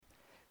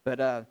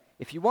But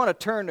if you want to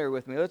turn there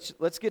with me,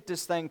 let's get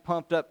this thing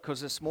pumped up,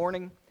 because this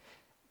morning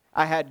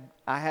I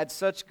had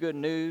such good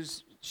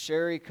news.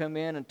 Sherry come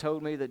in and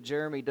told me that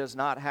Jeremy does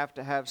not have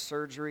to have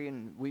surgery,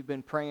 and we've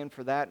been praying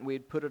for that, and we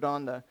had put it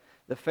on the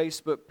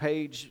Facebook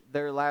page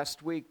there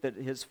last week that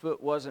his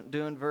foot wasn't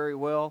doing very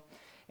well,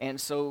 and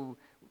so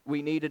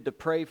we needed to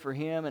pray for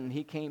him, and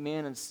he came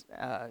in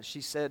and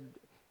she said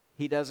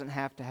he doesn't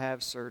have to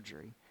have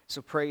surgery.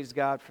 So praise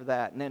God for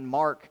that. And then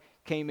Mark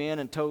came in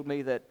and told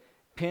me that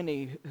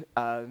Penny,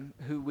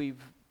 who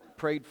we've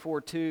prayed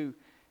for too,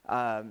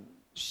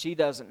 she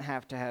doesn't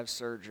have to have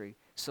surgery.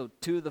 So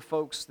two of the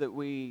folks that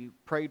we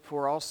prayed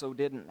for also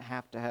didn't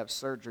have to have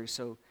surgery.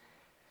 So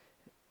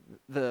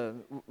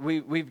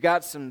we've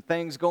got some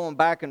things going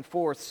back and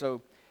forth.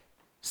 So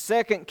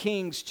 2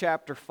 Kings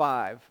chapter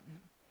 5.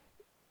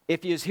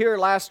 If you was here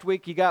last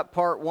week, you got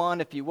part 1.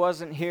 If you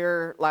wasn't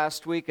here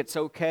last week, it's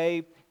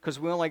okay, because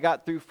we only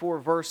got through 4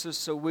 verses,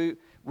 so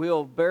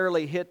we'll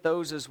barely hit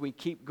those as we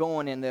keep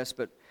going in this.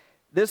 But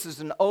this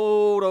is an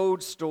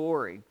old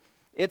story.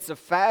 It's a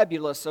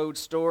fabulous old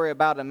story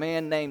about a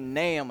man named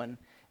Naaman.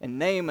 And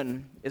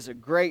Naaman is a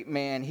great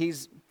man.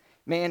 He's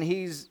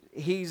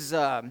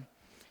a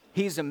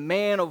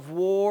man of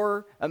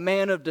war, a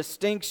man of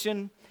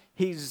distinction.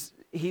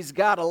 He's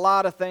got a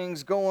lot of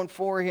things going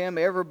for him.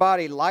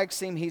 Everybody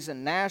likes him. He's a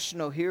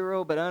national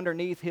hero, but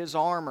underneath his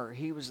armor,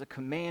 he was the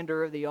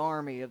commander of the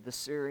army of the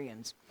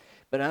Syrians.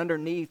 But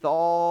underneath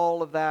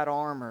all of that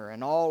armor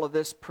and all of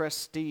this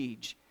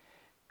prestige,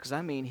 because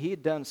he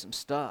had done some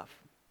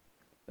stuff,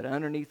 but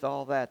underneath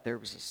all that, there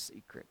was a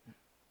secret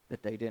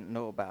that they didn't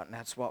know about. And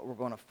that's what we're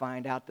going to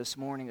find out this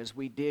morning as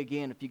we dig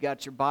in. If you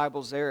got your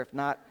Bibles there, if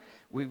not,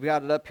 we've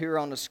got it up here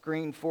on the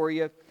screen for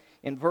you.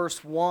 In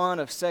verse 1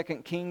 of 2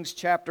 Kings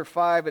chapter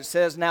 5, it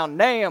says, "Now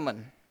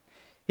Naaman,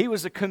 he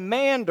was a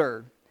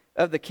commander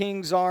of the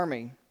king's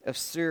army of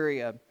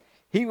Syria.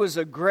 He was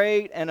a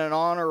great and an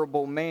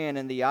honorable man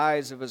in the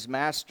eyes of his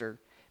master,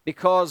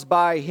 because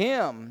by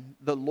him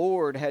the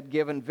Lord had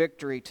given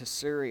victory to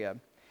Syria.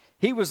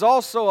 He was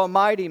also a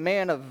mighty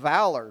man of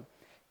valor,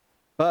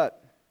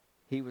 but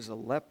he was a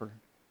leper.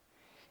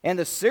 And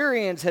the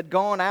Syrians had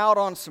gone out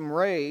on some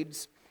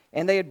raids,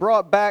 and they had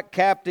brought back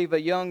captive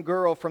a young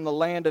girl from the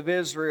land of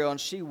Israel, and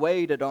she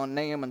waited on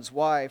Naaman's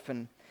wife.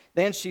 And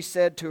then she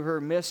said to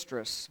her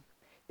mistress,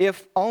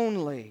 'If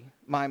only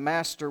my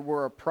master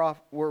were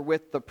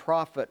with the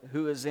prophet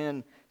who is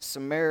in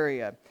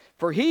Samaria,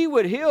 for he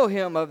would heal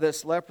him of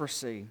this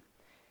leprosy.'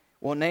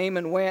 Well,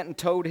 Naaman went and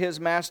told his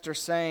master,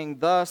 saying,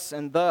 'Thus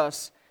and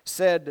thus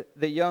said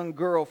the young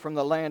girl from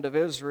the land of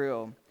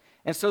Israel.'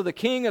 And so the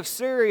king of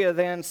Syria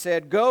then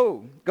said,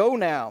 'Go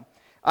now,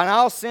 and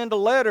I'll send a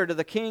letter to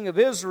the king of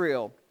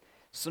Israel.'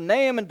 So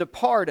Naaman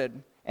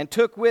departed and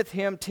took with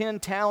him 10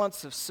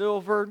 talents of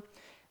silver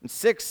and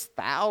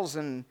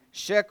 6,000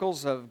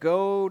 shekels of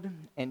gold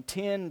and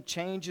 10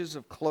 changes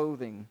of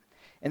clothing.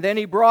 And then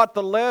he brought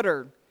the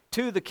letter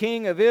to the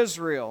king of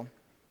Israel.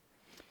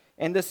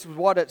 And this is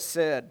what it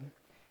said: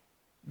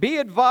 'Be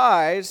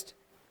advised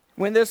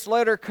when this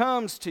letter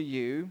comes to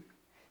you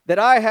that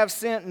I have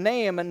sent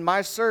Naaman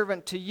my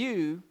servant to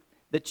you,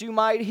 that you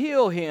might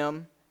heal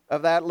him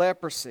of that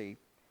leprosy.'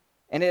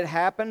 And it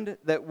happened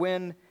that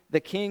when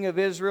the king of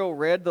Israel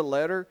read the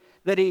letter,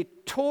 that he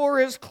tore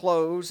his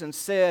clothes and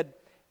said,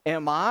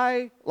 'Am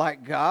I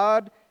like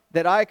God,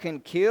 that I can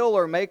kill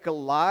or make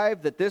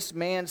alive, that this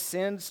man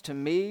sends to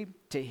me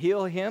to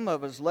heal him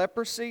of his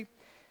leprosy?'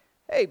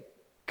 Hey,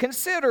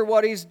 consider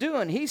what he's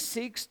doing. He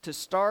seeks to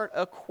start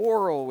a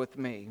quarrel with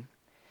me."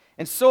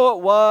 And so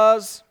it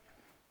was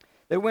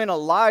that when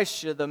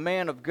Elisha, the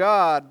man of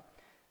God,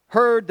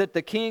 heard that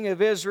the king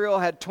of Israel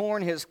had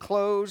torn his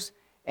clothes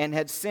and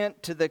had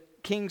sent to the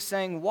king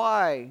saying,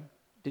 "Why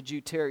did you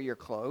tear your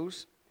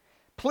clothes?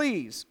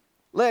 Please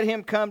let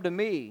him come to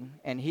me,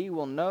 and he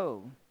will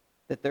know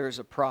that there is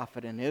a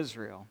prophet in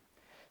Israel."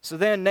 So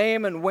then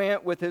Naaman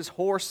went with his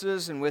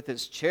horses and with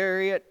his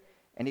chariot,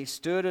 and he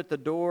stood at the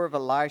door of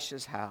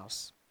Elisha's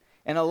house.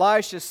 And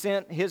Elisha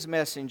sent his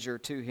messenger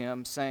to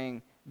him,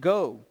 saying,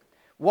 "Go,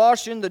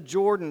 wash in the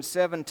Jordan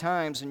 7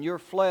 times, and your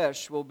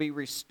flesh will be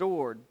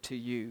restored to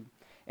you,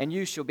 and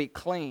you shall be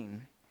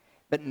clean."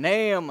 But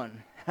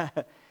Naaman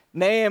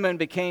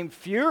became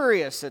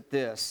furious at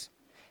this,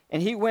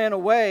 and he went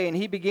away, and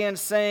he began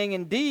saying,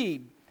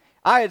 "Indeed,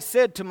 I had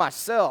said to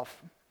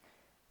myself,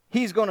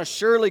 he's going to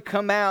surely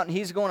come out, and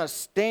he's going to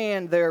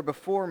stand there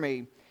before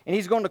me, and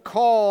he's going to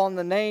call on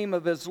the name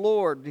of his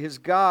Lord, his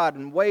God,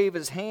 and wave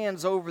his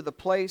hands over the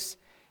place,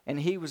 and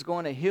he was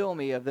going to heal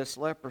me of this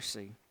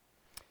leprosy.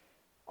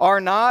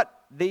 Are not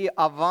the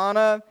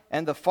Avana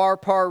and the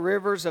Pharpar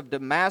rivers of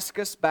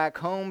Damascus back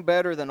home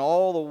better than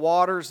all the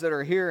waters that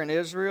are here in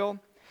Israel?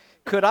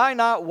 Could I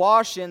not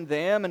wash in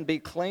them and be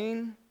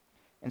clean?"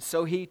 And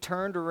so he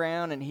turned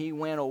around and he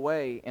went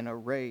away in a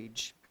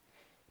rage.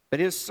 But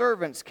his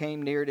servants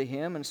came near to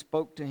him and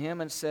spoke to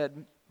him and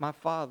said, "My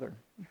father,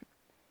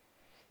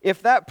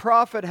 if that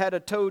prophet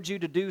had told you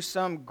to do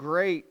some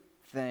great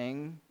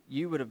thing,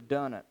 you would have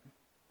done it.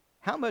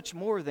 How much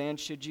more then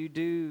should you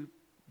do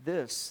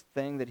this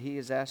thing that he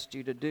has asked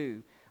you to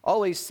do.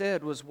 All he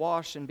said was,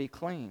 wash and be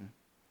clean.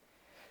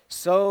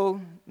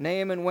 So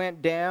Naaman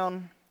went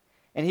down,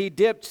 and he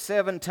dipped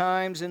 7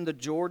 times in the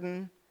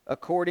Jordan,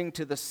 according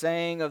to the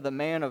saying of the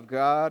man of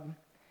God,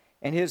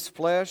 and his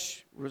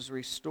flesh was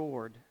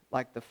restored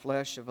like the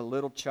flesh of a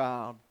little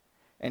child,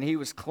 and he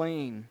was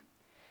clean.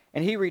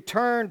 And he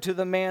returned to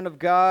the man of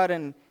God,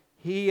 and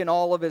he and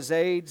all of his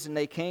aides, and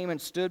they came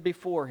and stood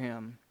before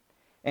him.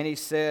 And he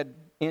said,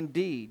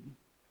 indeed,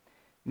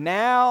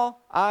 now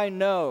I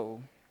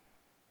know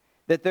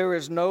that there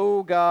is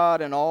no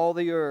God in all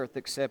the earth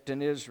except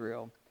in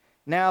Israel.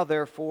 Now,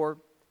 therefore,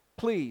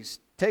 please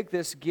take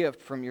this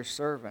gift from your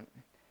servant.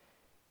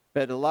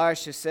 But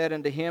Elisha said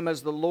unto him,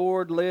 as the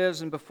Lord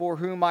lives and before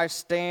whom I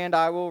stand,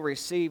 I will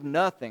receive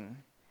nothing.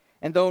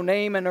 And though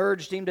Naaman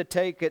urged him to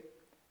take it,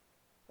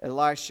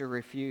 Elisha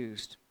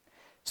refused.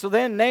 So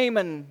then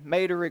Naaman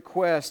made a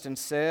request and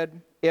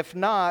said, if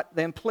not,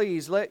 then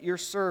please let your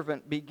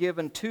servant be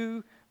given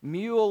 2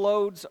 mule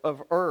loads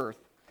of earth.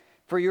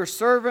 For your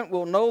servant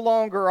will no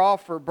longer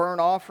offer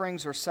burnt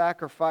offerings or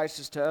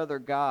sacrifices to other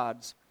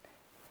gods,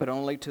 but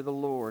only to the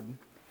Lord.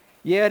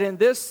 Yet in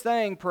this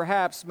thing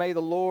perhaps may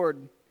the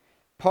Lord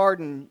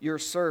pardon your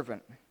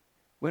servant.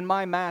 When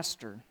my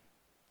master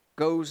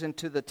goes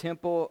into the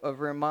temple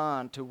of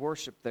Rimmon to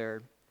worship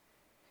there,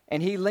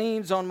 and he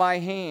leans on my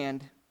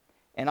hand,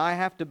 and I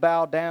have to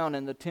bow down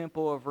in the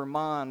temple of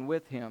Rimmon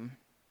with him,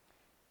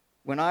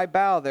 when I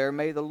bow there,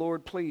 may the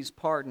Lord please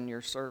pardon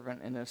your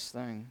servant in this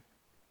thing.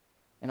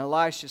 And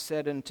Elisha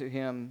said unto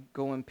him,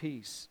 go in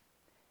peace.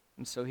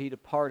 And so he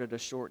departed a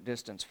short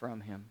distance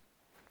from him.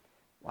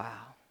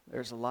 Wow,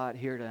 there's a lot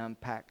here to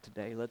unpack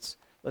today. Let's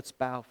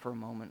bow for a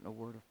moment in a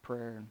word of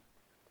prayer.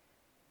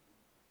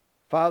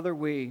 Father,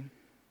 we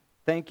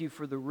thank you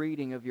for the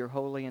reading of your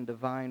holy and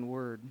divine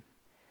word.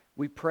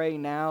 We pray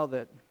now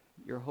that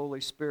your Holy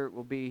Spirit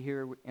will be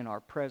here in our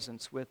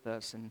presence with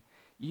us, and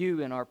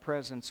you in our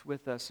presence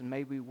with us, and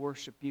may we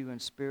worship you in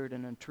spirit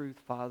and in truth,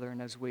 Father.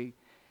 And as we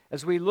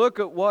look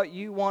at what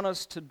you want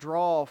us to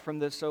draw from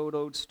this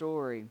old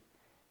story,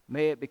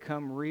 may it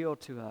become real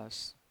to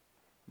us.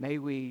 May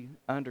we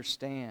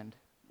understand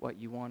what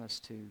you want us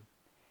to.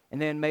 And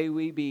then may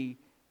we be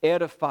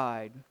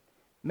edified.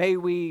 May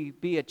we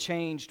be a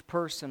changed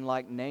person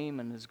like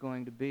Naaman is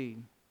going to be.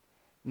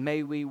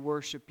 May we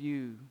worship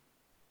you,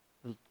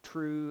 the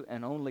true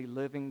and only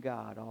living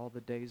God, all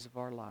the days of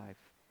our life.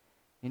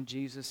 In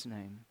Jesus'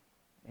 name,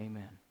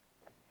 amen.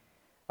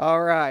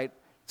 All right,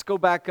 let's go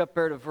back up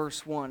there to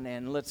verse 1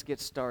 and let's get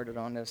started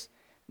on this.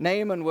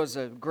 Naaman was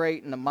a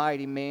great and a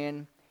mighty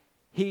man.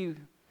 He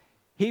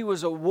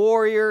was a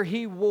warrior.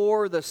 He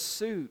wore the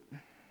suit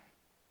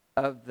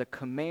of the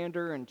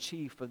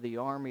commander-in-chief of the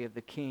army of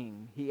the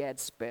king. He had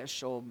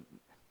special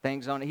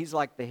things on it. He's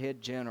like the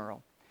head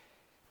general.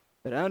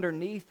 But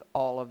underneath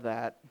all of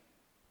that,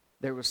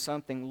 there was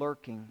something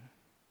lurking.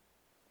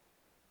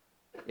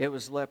 It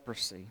was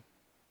leprosy.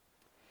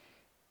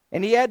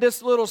 And he had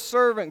this little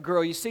servant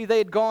girl. You see, they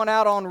had gone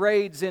out on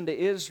raids into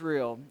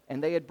Israel,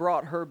 and they had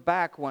brought her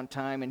back one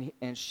time,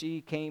 and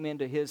she came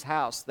into his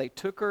house. They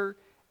took her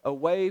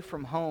away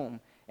from home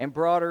and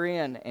brought her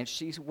in, and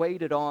she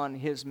waited on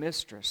his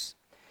mistress.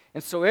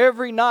 And so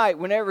every night,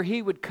 whenever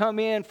he would come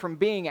in from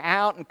being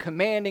out and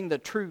commanding the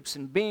troops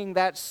and being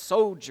that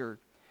soldier,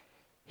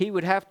 he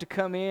would have to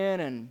come in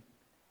and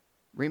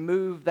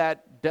remove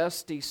that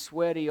dusty,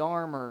 sweaty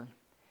armor,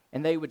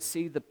 and they would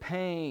see the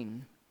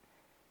pain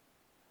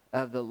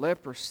of the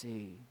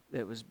leprosy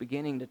that was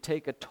beginning to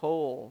take a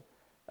toll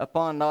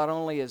upon not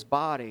only his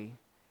body,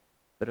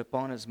 but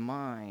upon his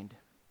mind.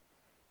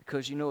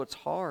 Because you know it's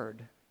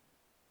hard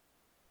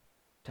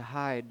to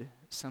hide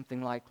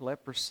something like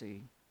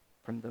leprosy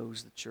from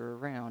those that you're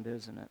around,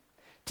 isn't it?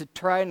 To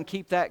try and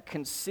keep that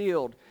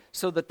concealed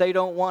so that they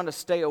don't want to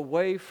stay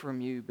away from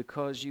you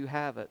because you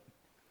have it.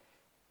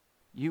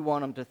 You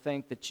want them to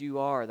think that you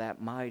are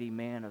that mighty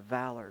man of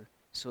valor.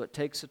 So it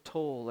takes a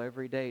toll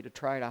every day to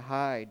try to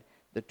hide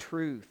the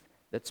truth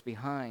that's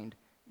behind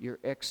your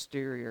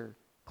exterior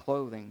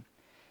clothing.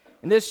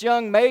 And this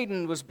young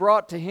maiden was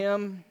brought to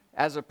him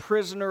as a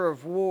prisoner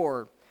of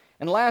war.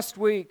 And last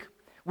week,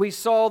 we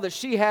saw that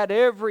she had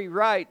every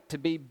right to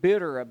be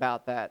bitter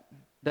about that,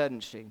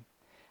 doesn't she?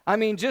 I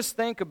mean, just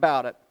think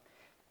about it.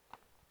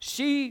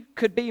 She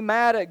could be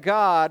mad at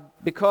God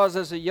because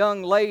as a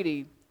young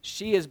lady,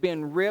 she has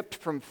been ripped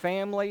from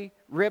family,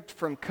 ripped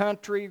from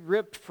country,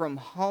 ripped from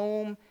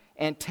home,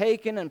 and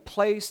taken and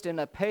placed in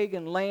a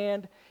pagan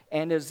land,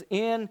 and is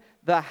in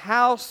the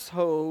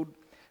household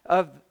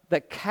of the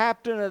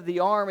captain of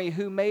the army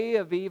who may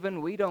have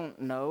even, we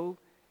don't know,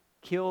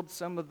 killed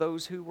some of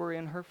those who were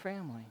in her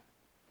family.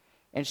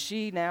 And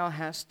she now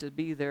has to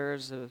be there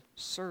as a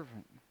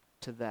servant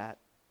to that.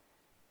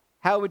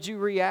 How would you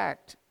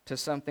react to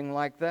something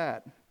like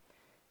that?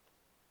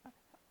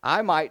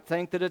 I might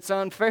think that it's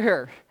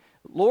unfair.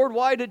 Lord,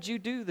 why did you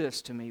do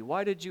this to me?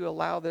 Why did you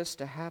allow this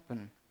to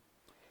happen?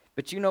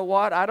 But you know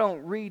what? I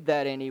don't read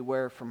that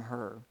anywhere from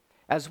her.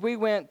 As we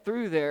went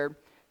through there,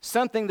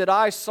 something that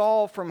I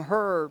saw from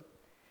her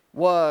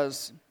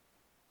was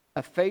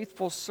a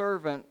faithful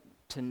servant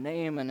to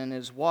Naaman and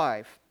his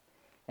wife.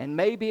 And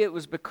maybe it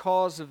was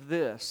because of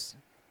this.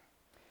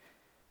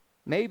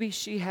 Maybe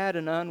she had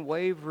an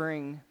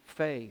unwavering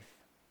faith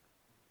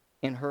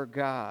in her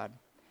God.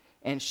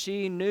 And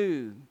she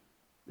knew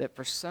that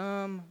for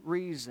some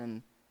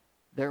reason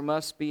there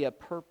must be a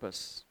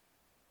purpose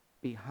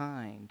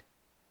behind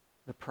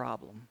the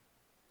problem.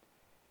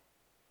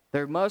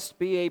 There must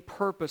be a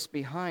purpose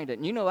behind it.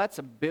 And you know that's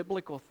a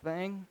biblical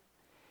thing.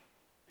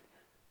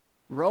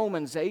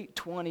 Romans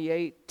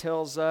 8:28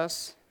 tells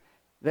us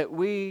that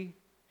we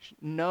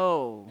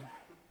know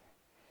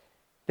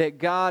that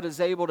God is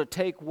able to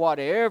take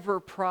whatever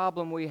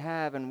problem we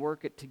have and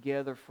work it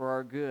together for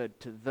our good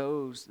to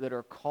those that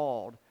are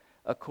called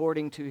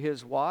according to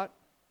His what?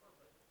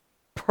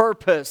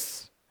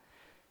 Purpose.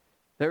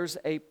 There's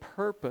a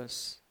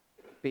purpose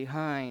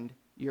behind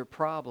your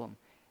problem.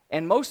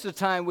 And most of the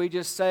time we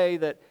just say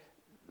that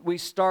we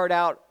start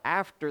out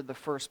after the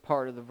first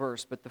part of the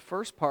verse. But the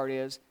first part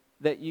is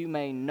that you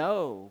may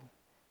know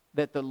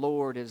that the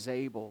Lord is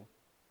able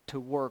to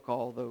work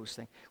all those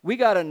things. We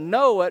got to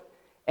know it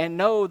and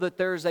know that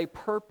there's a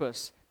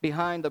purpose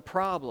behind the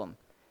problem.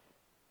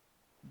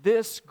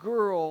 This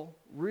girl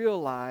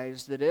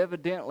realized that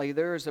evidently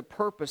there is a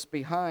purpose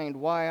behind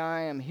why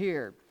I am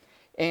here.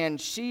 And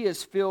she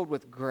is filled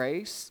with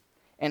grace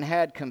and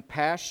had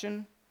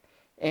compassion,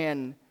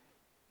 and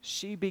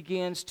she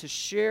begins to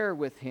share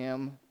with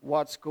him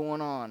what's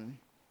going on.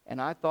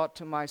 And I thought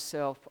to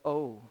myself,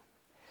 oh,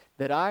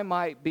 that I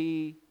might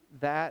be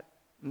that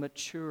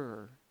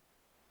mature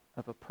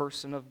of a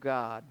person of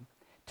God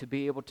to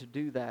be able to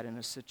do that in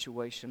a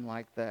situation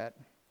like that.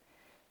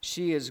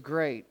 She is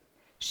great.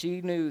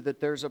 She knew that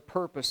there's a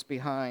purpose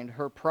behind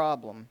her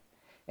problem.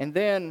 And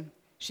then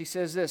she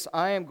says this,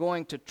 I am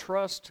going to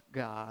trust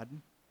God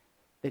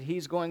that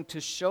He's going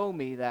to show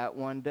me that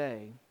one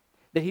day.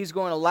 That He's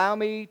going to allow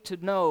me to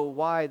know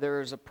why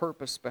there is a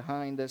purpose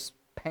behind this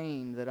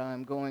pain that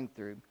I'm going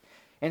through.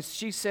 And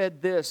she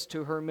said this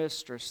to her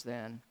mistress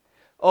then,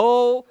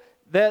 oh,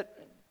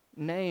 that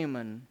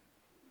Naaman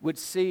would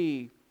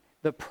see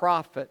the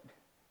prophet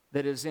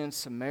that is in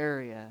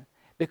Samaria,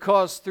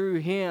 because through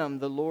him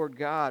the Lord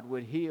God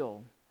would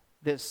heal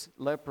this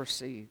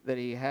leprosy that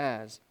he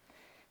has.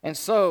 And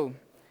so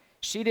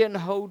she didn't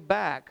hold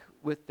back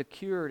with the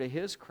cure to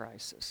his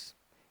crisis.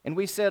 And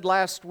we said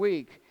last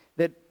week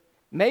that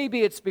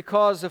maybe it's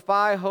because if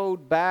I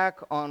hold back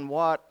on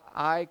what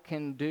I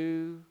can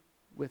do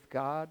with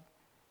God,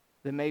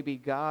 then maybe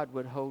God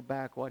would hold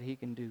back what He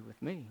can do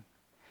with me.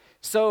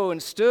 So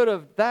instead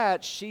of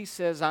that, she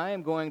says, I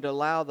am going to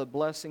allow the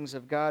blessings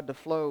of God to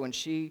flow. And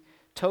she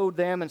told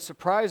them, and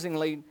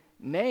surprisingly,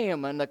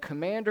 Naaman, the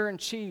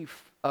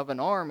commander-in-chief of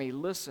an army,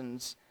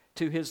 listens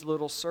to his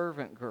little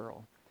servant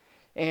girl.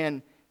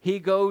 And he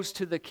goes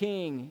to the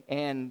king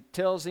and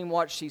tells him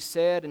what she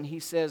said, and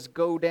he says,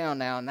 go down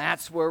now. And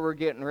that's where we're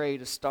getting ready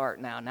to start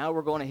now. Now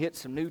we're going to hit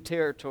some new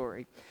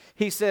territory.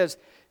 He says,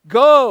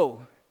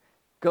 go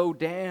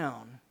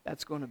down.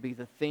 That's going to be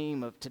the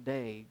theme of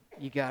today.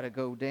 You got to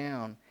go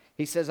down.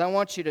 He says, I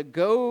want you to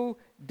go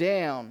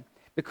down,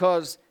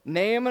 because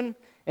Naaman,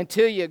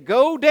 until you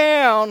go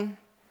down,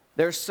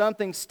 there's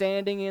something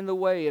standing in the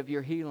way of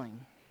your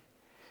healing.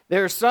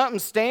 There's something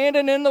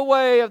standing in the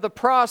way of the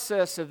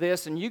process of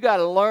this, and you got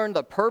to learn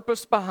the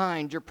purpose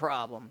behind your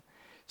problem.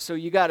 So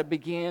you got to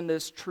begin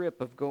this trip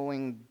of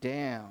going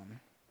down.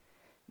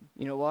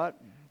 You know what?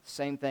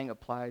 Same thing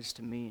applies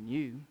to me and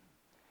you.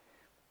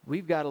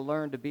 We've got to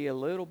learn to be a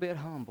little bit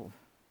humble.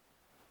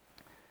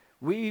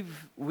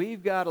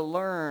 We've got to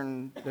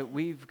learn that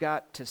we've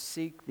got to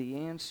seek the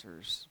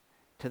answers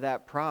to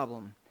that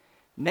problem.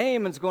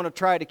 Naaman's going to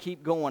try to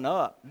keep going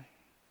up,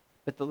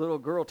 but the little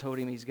girl told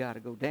him he's got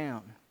to go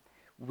down.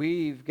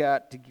 We've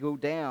got to go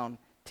down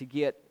to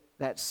get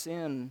that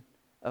sin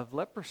of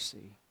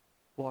leprosy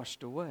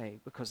washed away,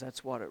 because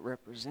that's what it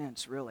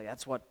represents, really.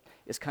 That's what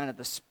is kind of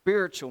the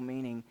spiritual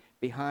meaning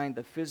behind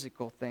the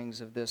physical things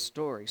of this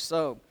story.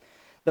 So,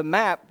 the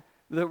map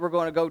that we're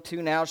going to go to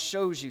now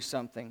shows you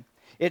something.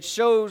 It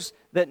shows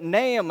that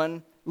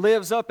Naaman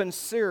lives up in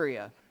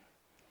Syria.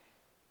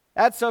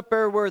 That's up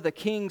there where the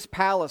king's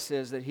palace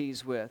is that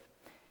he's with.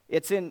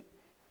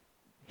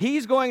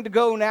 He's going to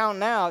go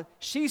now.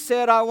 She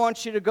said, I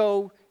want you to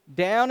go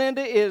down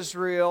into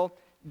Israel,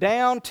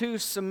 down to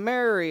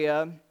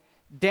Samaria,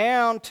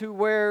 down to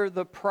where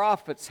the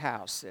prophet's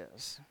house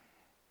is.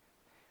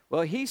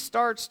 Well, he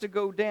starts to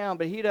go down,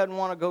 but he doesn't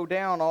want to go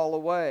down all the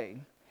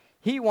way.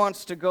 He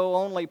wants to go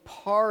only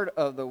part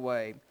of the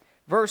way.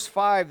 Verse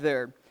 5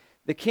 there.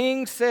 The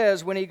king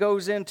says, when he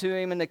goes into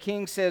him, and the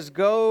king says,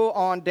 go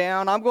on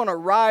down. I'm going to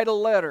write a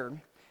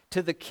letter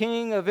to the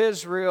king of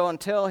Israel and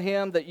tell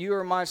him that you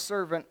are my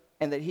servant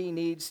and that he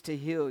needs to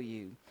heal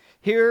you.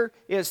 Here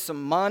is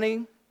some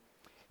money.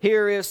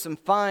 Here is some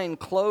fine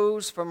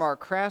clothes from our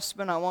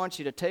craftsman. I want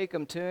you to take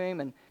them to him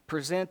and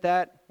present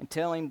that and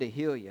tell him to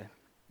heal you.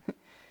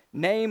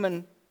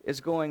 Naaman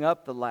is going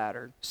up the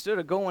ladder. Instead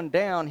of going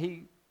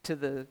down, to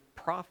the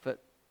prophet,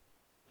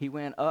 he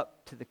went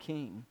up to the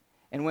king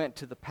and went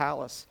to the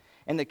palace.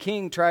 And the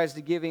king tries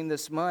to give him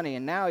this money,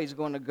 and now he's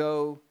going to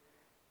go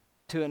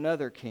to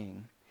another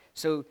king.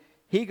 So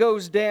he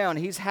goes down.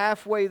 He's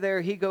halfway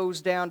there. He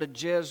goes down to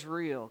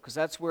Jezreel, because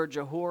that's where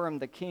Jehoram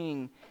the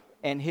king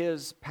and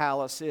his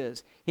palace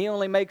is. He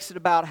only makes it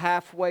about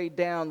halfway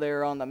down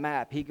there on the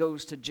map. He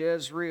goes to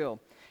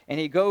Jezreel, and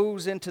he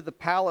goes into the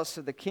palace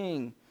of the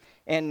king.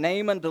 And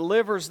Naaman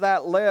delivers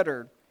that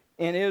letter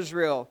in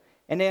Israel.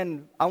 And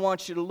then I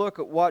want you to look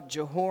at what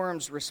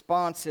Jehoram's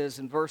response is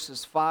in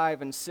verses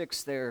 5 and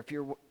 6 there,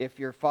 if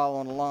you're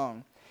following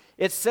along.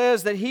 It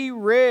says that he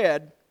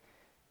read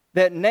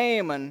that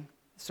Naaman,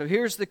 so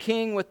here's the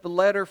king with the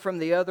letter from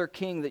the other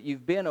king that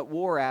you've been at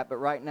war at, but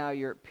right now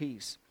you're at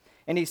peace.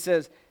 And he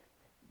says,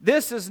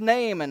 "This is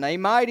Naaman, a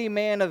mighty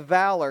man of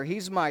valor.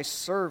 He's my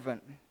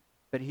servant,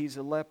 but he's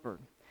a leper.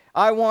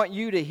 I want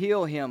you to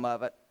heal him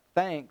of it.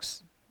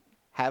 Thanks.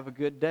 Have a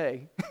good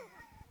day."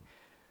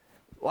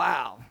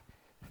 Wow.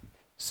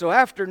 So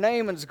after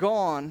Naaman's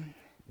gone,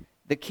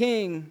 the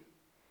king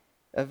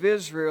of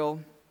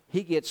Israel,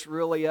 he gets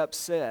really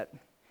upset.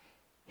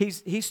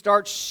 He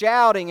starts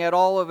shouting at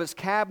all of his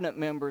cabinet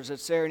members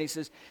that's there, and he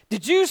says,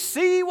 "Did you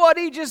see what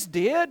he just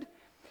did?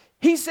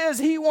 He says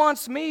he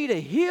wants me to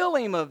heal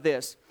him of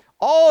this.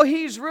 All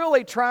he's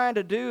really trying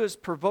to do is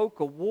provoke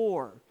a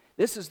war.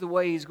 This is the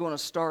way he's going to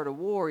start a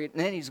war, and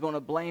then he's going to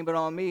blame it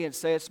on me and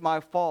say it's my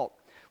fault.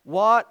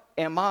 What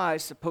am I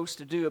supposed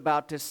to do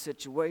about this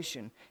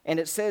situation?" And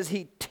it says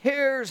he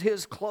tears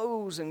his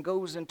clothes and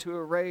goes into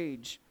a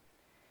rage.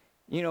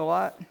 You know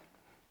what?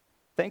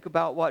 Think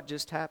about what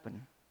just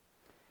happened.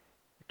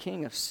 The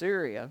king of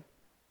Syria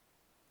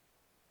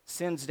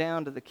sends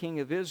down to the king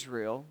of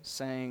Israel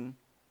saying,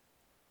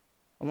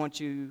 "I want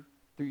you,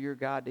 through your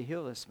God, to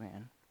heal this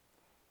man."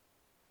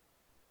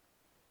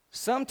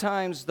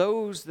 Sometimes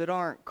those that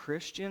aren't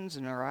Christians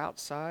and are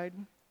outside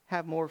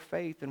have more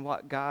faith in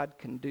what God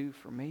can do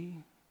for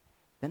me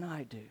than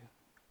I do.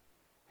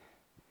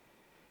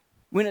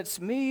 When it's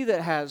me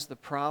that has the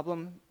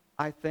problem,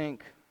 I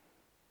think,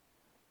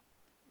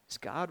 is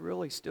God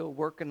really still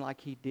working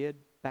like he did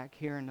back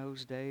here in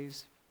those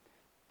days?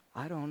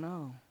 I don't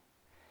know.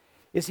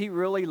 Is he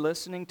really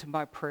listening to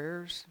my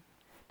prayers?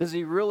 Does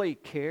he really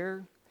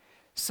care?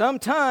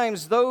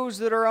 Sometimes those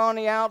that are on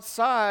the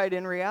outside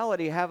in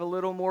reality have a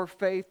little more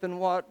faith than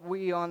what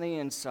we on the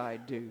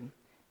inside do.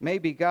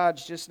 Maybe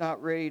God's just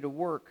not ready to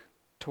work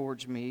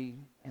towards me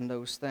and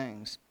those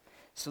things.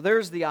 So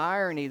there's the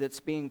irony that's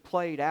being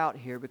played out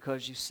here,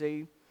 because you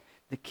see,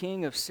 the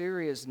king of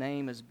Syria's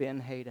name is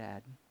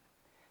Ben-Hadad.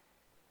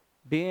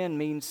 Ben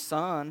means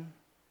son,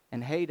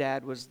 and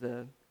Hadad was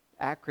the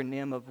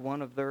acronym of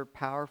one of their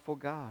powerful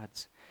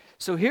gods.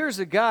 So here's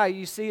a guy,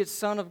 you see, it's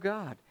son of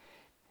God.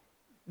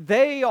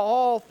 They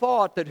all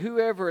thought that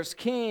whoever is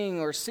king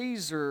or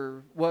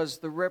Caesar was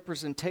the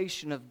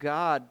representation of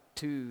God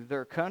to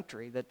their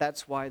country,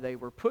 that's why they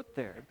were put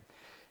there.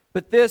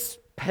 But this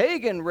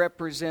pagan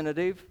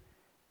representative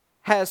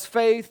has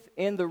faith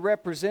in the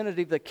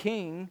representative, the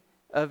king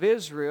of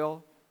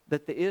Israel,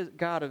 that the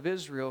God of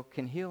Israel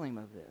can heal him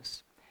of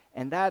this.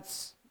 And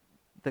that's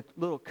the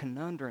little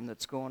conundrum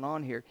that's going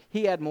on here.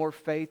 He had more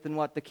faith than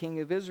what the king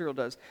of Israel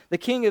does. The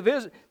king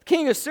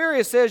of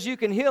Syria says you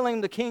can heal him.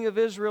 The king of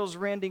Israel's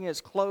rending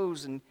his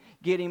clothes and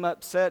get him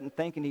upset and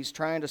thinking he's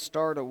trying to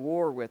start a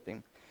war with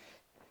him.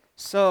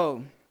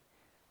 So,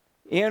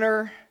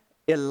 enter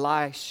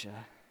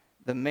Elisha,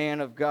 the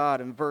man of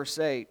God, in verse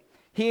 8.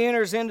 He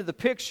enters into the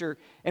picture,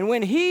 and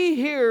when he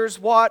hears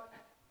what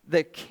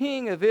the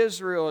king of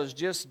Israel has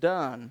just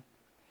done,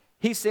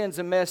 he sends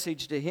a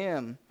message to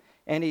him,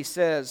 and he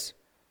says,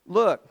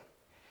 "Look,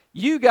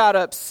 you got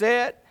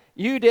upset.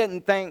 You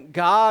didn't think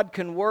God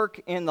can work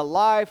in the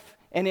life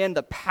and in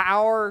the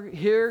power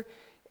here,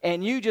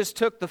 and you just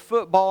took the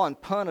football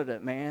and punted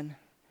it, man,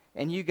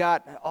 and you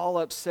got all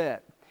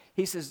upset."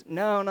 He says,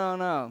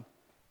 No.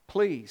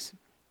 Please,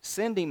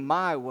 send him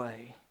my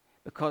way,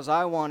 because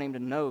I want him to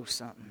know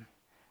something.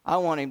 I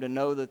want him to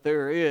know that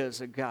there is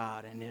a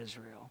God in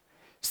Israel.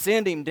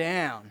 Send him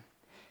down.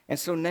 And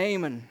so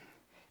Naaman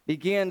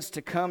begins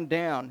to come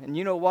down. And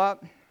you know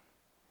what?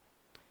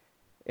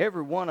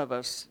 Every one of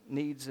us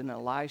needs an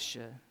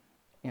Elisha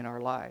in our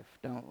life,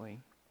 don't we?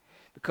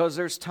 Because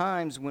there's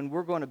times when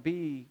we're going to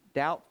be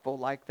doubtful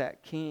like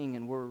that king,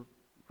 and we're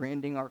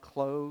rending our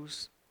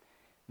clothes,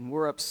 and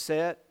we're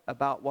upset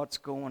about what's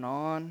going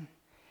on,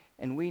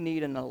 and we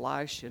need an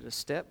Elisha to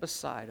step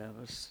beside of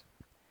us,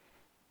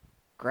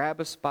 grab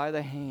us by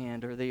the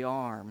hand or the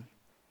arm,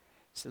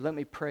 say, "Let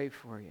me pray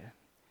for you,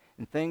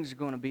 and things are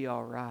going to be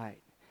all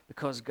right,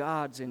 because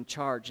God's in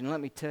charge." And let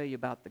me tell you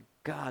about the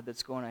God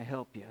that's going to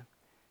help you.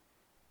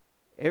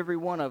 Every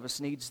one of us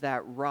needs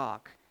that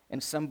rock,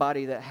 and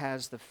somebody that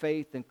has the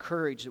faith and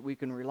courage that we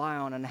can rely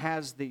on, and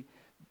has the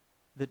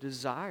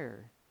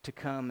desire to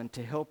come and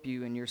to help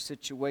you in your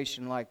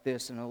situation like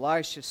this. And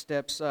Elisha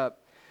steps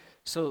up.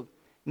 So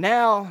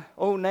now,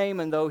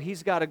 Naaman, though,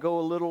 he's got to go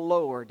a little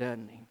lower,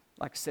 doesn't he?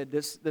 Like I said,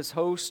 this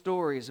whole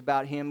story is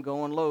about him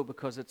going low,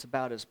 because it's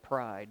about his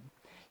pride.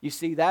 You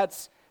see,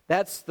 that's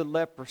the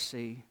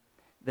leprosy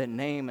that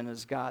Naaman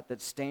has got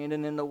that's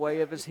standing in the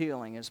way of his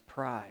healing is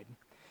pride.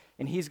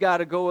 And he's got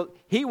to go.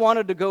 He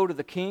wanted to go to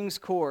the king's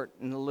court,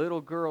 and the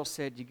little girl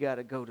said, you got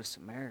to go to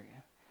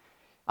Samaria.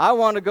 I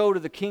want to go to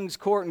the king's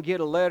court and get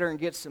a letter and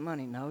get some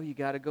money. No, you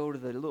got to go to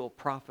the little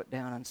prophet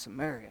down in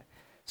Samaria.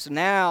 So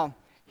now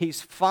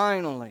he's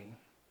finally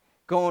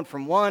going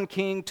from one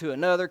king to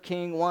another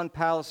king, one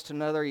palace to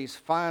another. He's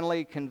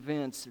finally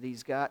convinced that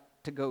he's got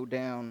to go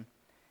down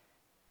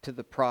to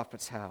the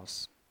prophet's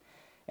house.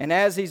 And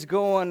as he's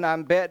going,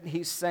 I bet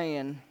he's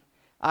saying,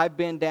 I've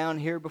been down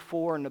here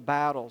before in the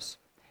battles.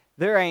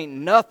 There ain't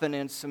nothing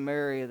in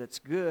Samaria that's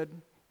good.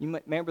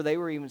 You remember they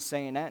were even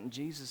saying that in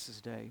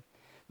Jesus' day.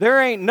 There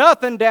ain't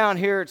nothing down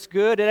here that's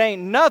good. It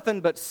ain't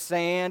nothing but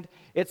sand.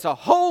 It's a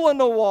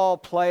hole-in-the-wall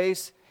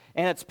place,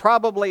 and it's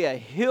probably a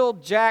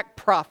hill-jack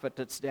prophet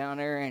that's down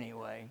there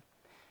anyway.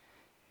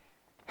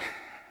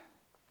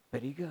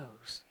 But he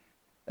goes.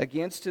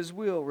 Against his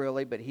will,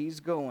 really, but he's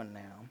going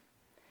now.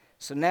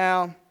 So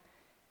now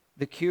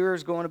the cure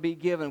is going to be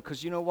given,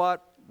 because you know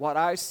what? What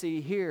I see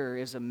here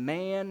is a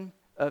man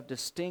of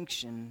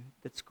distinction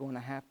that's going to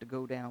have to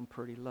go down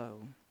pretty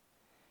low.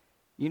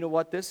 You know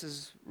what this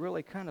is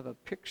really kind of a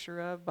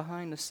picture of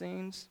behind the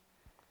scenes?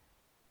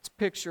 It's a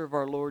picture of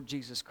our Lord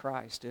Jesus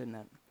Christ, isn't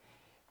it?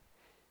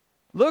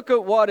 Look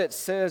at what it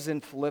says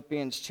in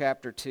Philippians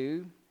chapter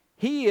 2.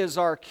 He is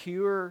our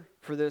cure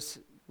for this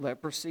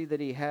leprosy that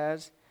he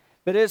has.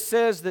 But it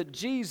says that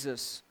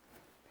Jesus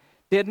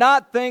did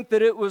not think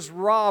that it was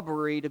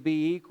robbery to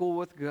be equal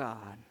with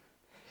God.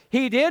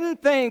 He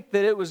didn't think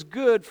that it was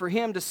good for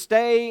him to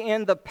stay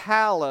in the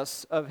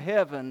palace of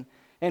heaven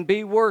and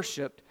be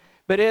worshiped.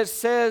 But it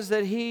says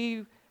that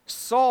he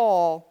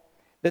saw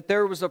that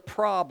there was a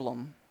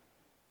problem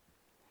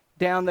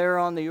down there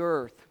on the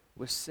earth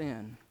with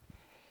sin.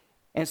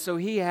 And so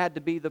he had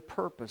to be the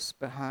purpose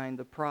behind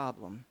the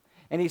problem.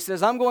 And he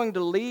says, I'm going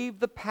to leave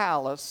the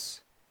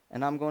palace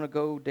and I'm going to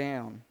go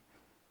down.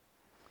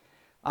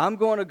 I'm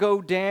going to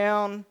go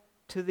down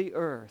to the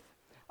earth.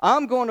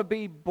 I'm going to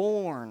be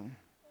born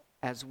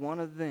as one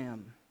of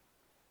them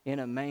in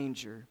a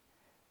manger.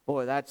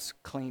 Boy, that's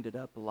cleaned it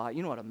up a lot.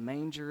 You know what a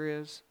manger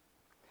is?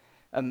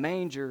 A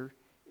manger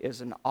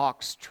is an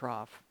ox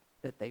trough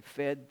that they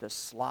fed the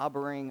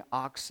slobbering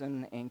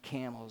oxen and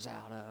camels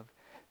out of.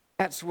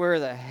 That's where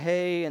the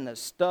hay and the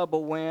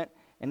stubble went,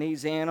 and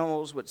these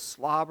animals would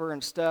slobber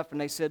and stuff,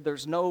 and they said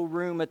there's no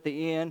room at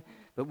the inn,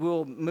 but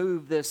we'll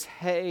move this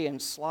hay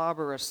and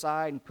slobber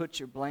aside and put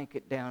your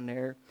blanket down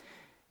there.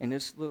 And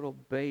this little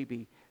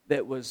baby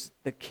that was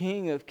the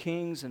King of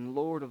Kings and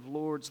Lord of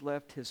Lords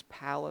left his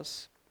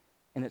palace,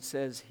 and it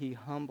says he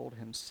humbled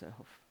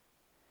himself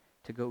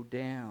to go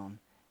down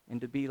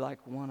and to be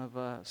like one of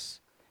us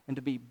and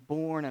to be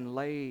born and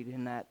laid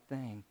in that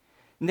thing.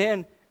 And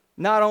then,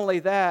 not only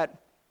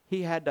that,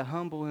 he had to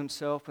humble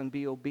himself and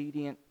be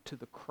obedient to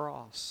the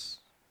cross.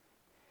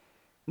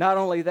 Not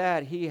only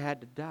that, he had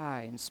to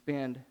die and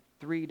spend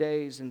 3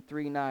 days and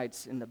 3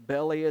 nights in the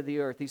belly of the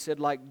earth. He said,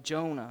 like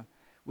Jonah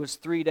was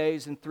 3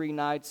 days and 3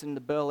 nights in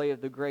the belly of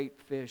the great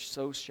fish,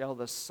 so shall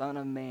the Son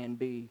of Man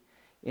be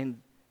in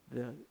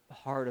the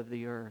heart of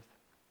the earth.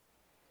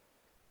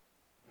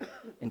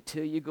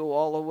 Until you go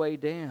all the way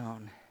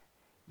down,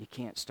 you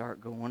can't start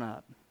going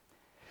up.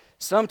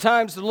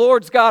 Sometimes the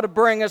Lord's got to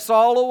bring us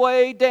all the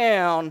way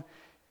down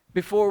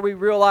before we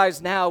realize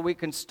now we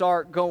can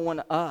start going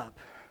up.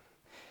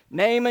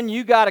 Naaman,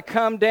 you got to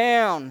come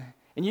down,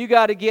 and you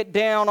got to get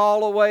down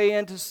all the way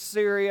into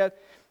Syria,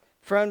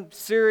 from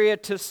Syria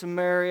to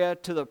Samaria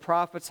to the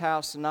prophet's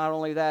house. And not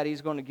only that,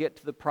 he's going to get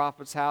to the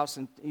prophet's house,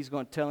 and he's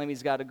going to tell him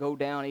he's got to go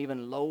down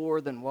even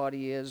lower than what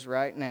he is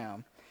right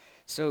now.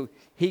 So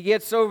he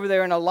gets over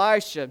there, and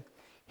Elisha,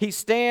 he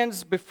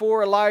stands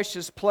before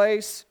Elisha's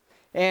place,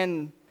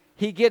 and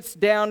he gets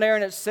down there,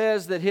 and it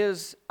says that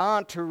his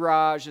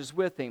entourage is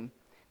with him.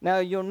 Now,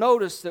 you'll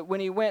notice that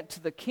when he went to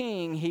the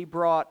king, he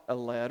brought a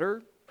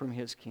letter from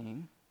his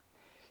king.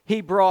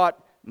 He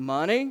brought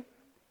money,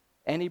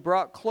 and he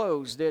brought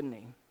clothes, didn't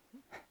he?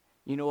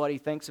 You know what he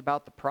thinks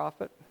about the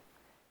prophet?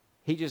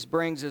 He just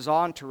brings his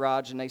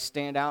entourage, and they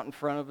stand out in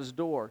front of his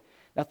door.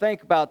 Now,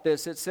 think about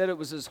this. It said it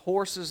was his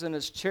horses and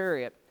his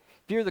chariot.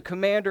 If you're the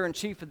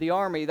commander-in-chief of the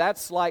army,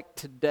 that's like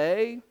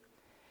today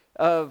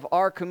of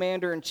our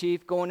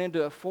commander-in-chief going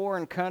into a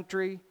foreign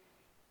country,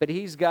 but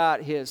he's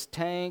got his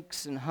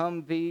tanks and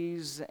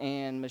Humvees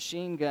and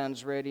machine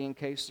guns ready in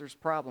case there's a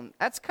problem.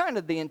 That's kind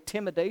of the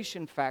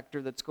intimidation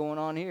factor that's going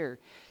on here.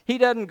 He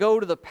doesn't go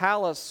to the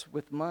palace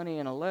with money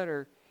and a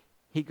letter.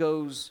 He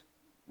goes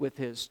with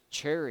his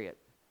chariot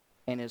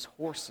and his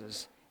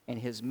horses and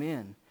his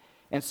men.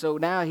 And so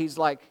now he's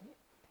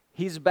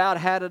about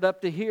had it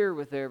up to here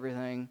with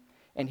everything,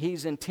 and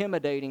he's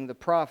intimidating the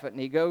prophet,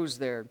 and he goes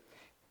there.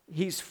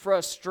 He's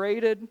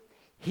frustrated.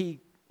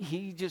 He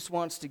just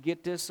wants to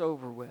get this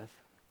over with.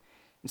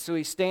 And so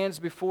he stands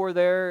before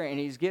there, and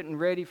he's getting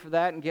ready for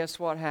that, and guess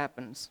what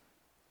happens?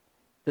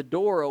 The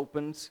door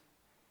opens,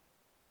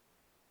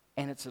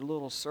 and it's a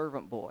little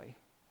servant boy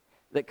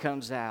that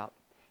comes out,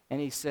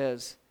 and he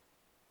says,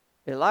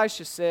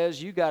 Elisha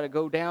says, you got to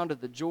go down to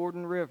the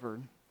Jordan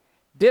River,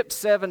 dip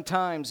 7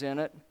 times in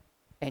it,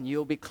 and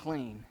you'll be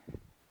clean.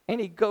 And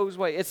he goes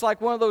away. It's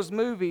like one of those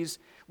movies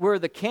where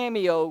the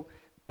cameo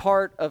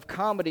part of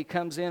comedy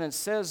comes in and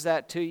says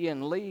that to you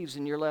and leaves,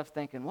 and you're left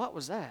thinking, what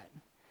was that?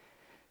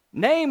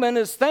 Naaman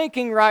is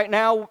thinking right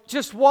now,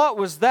 just what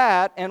was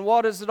that and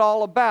what is it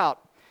all about?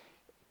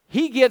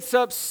 He gets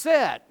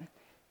upset.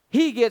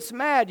 He gets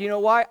mad. You know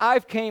why?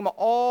 I've came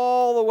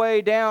all the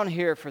way down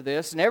here for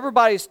this, and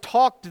everybody's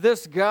talked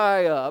this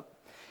guy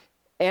up,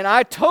 and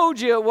I told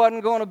you it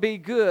wasn't going to be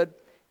good.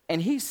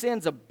 And he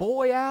sends a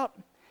boy out,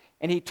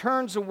 and he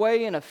turns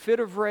away in a fit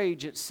of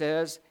rage, it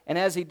says, and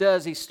as he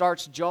does, he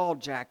starts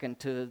jaw-jacking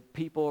to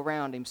people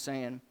around him,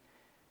 saying,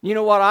 you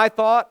know what I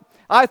thought?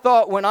 I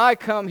thought when I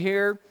come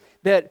here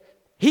that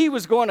he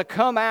was going to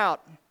come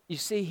out. You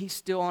see, he's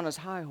still on his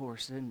high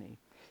horse, isn't he?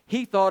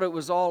 He thought it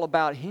was all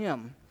about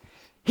him.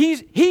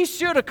 He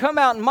should have come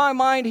out. In my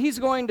mind, he's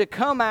going to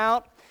come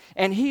out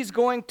and he's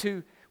going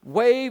to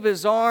wave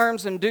his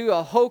arms and do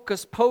a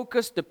hocus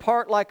pocus,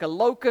 depart like a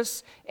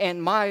locust,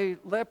 and my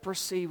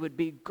leprosy would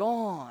be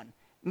gone.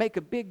 Make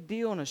a big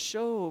deal and a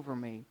show over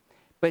me.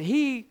 But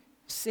he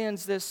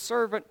sends this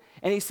servant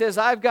and he says,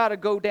 I've got to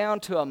go down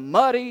to a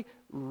muddy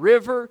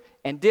river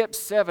and dip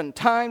 7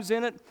 times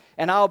in it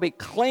and I'll be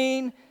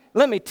clean.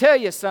 Let me tell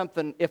you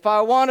something. If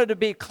I wanted to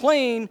be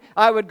clean,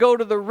 I would go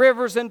to the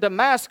rivers in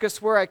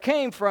Damascus where I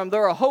came from.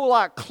 They're a whole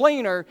lot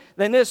cleaner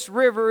than this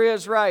river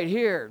is right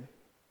here.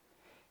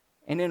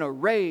 And in a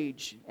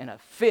rage and a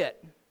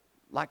fit,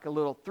 like a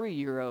little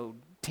 3-year-old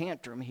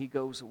tantrum, he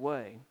goes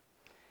away.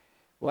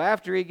 Well,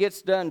 after he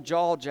gets done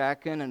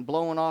jaw-jacking and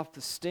blowing off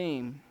the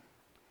steam,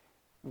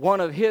 one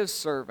of his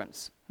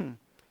servants,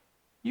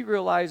 you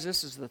realize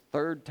this is the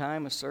 3rd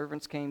time a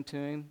servant came to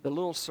him. The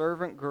little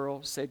servant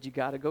girl said, you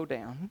got to go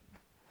down.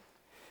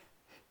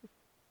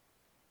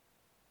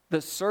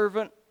 The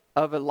servant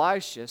of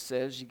Elisha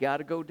says, you got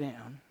to go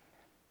down.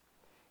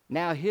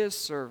 Now his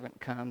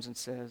servant comes and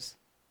says,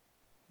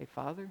 hey,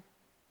 Father,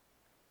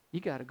 you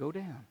got to go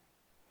down.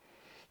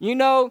 You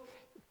know,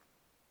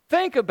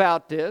 think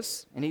about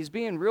this. And he's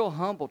being real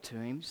humble to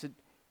him. He said,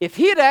 if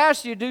he'd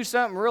asked you to do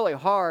something really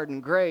hard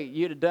and great,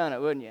 you'd have done it,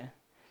 wouldn't you?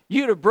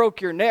 You'd have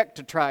broke your neck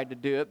to try to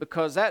do it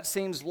because that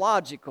seems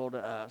logical to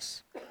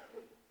us.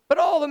 But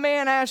all the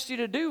man asked you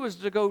to do was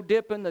to go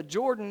dip in the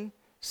Jordan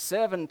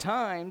 7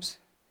 times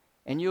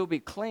and you'll be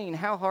clean.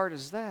 How hard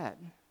is that?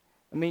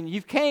 I mean,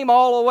 you've came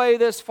all the way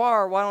this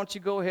far. Why don't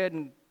you go ahead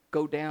and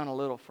go down a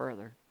little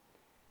further?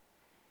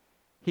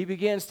 He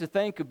begins to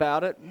think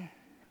about it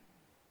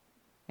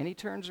and he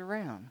turns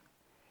around.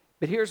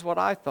 But here's what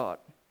I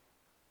thought.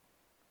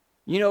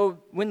 You know,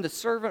 when the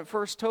servant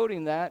first told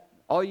him that,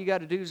 all you got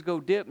to do is go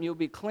dip and you'll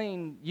be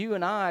clean. You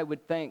and I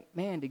would think,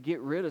 man, to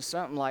get rid of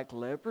something like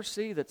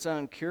leprosy that's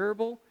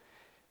uncurable,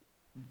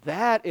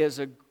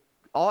 that's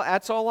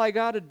all I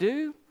got to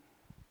do?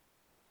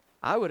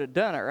 I would have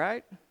done it,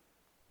 right?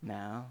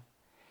 No.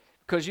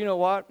 Because you know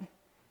what?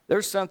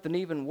 There's something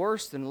even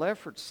worse than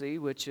leprosy,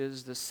 which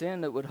is the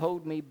sin that would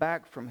hold me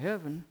back from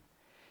heaven.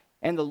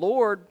 And the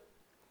Lord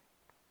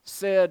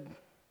said,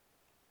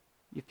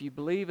 if you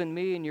believe in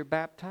me and you're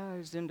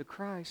baptized into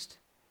Christ,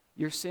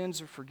 your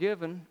sins are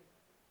forgiven.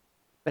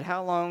 But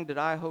how long did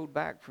I hold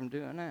back from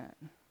doing that?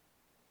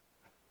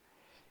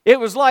 It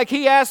was like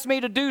he asked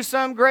me to do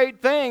some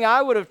great thing.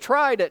 I would have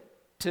tried it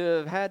to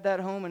have had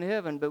that home in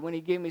heaven. But when he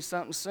gave me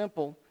something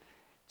simple,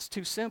 it's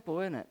too simple,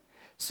 isn't it?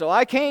 So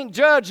I can't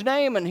judge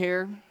Naaman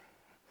here.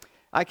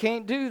 I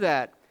can't do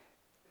that.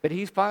 But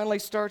he finally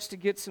starts to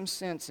get some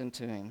sense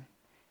into him.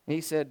 And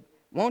he said,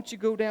 won't you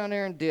go down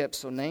there and dip?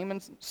 So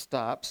Naaman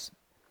stops.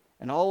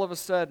 And all of a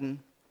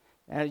sudden,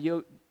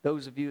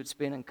 those of you that's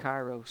been in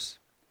Kairos,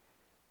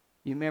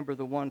 you remember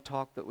the one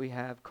talk that we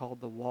have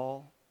called the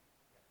wall?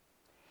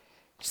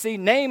 See,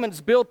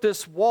 Naaman's built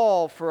this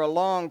wall for a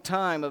long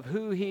time of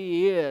who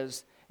he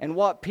is and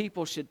what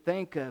people should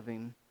think of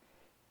him.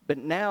 But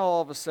now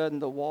all of a sudden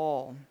the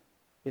wall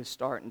is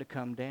starting to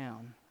come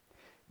down.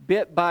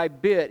 Bit by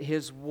bit,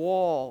 his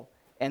wall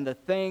and the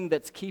thing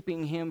that's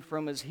keeping him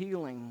from his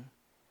healing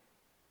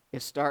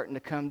is starting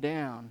to come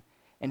down.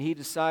 And he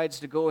decides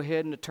to go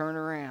ahead and to turn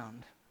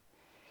around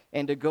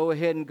and to go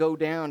ahead and go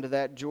down to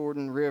that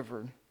Jordan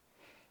River.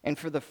 And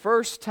for the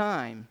first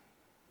time,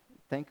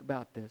 think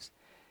about this,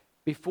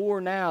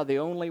 before now, the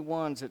only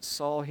ones that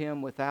saw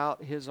him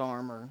without his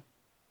armor,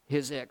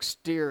 his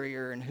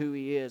exterior and who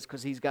he is,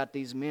 because he's got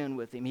these men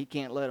with him, he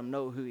can't let them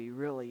know who he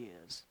really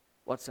is,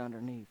 what's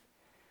underneath.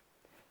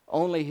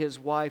 Only his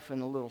wife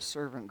and the little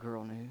servant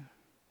girl knew.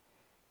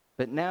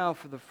 But now,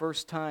 for the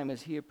first time,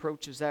 as he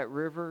approaches that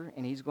river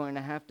and he's going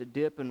to have to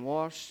dip and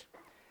wash,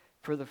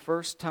 for the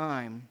first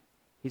time,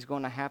 he's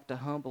going to have to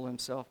humble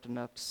himself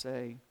enough to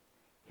say,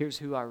 here's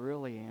who I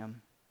really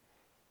am,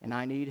 and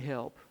I need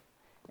help,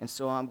 and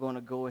so I'm going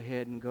to go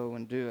ahead and go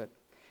and do it.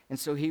 And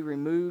so he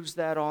removes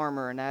that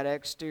armor and that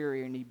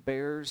exterior, and he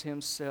bears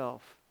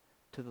himself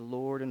to the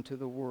Lord and to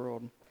the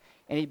world.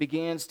 And he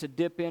begins to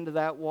dip into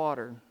that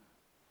water.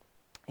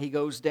 He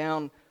goes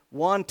down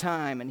one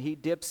time, and he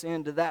dips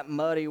into that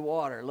muddy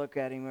water. Look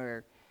at him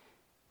there.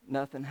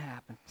 Nothing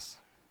happens.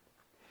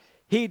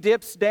 He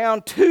dips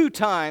down 2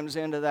 times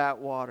into that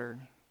water.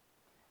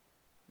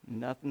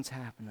 Nothing's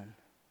happening.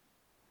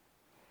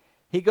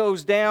 He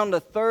goes down the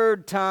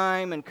 3rd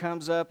time and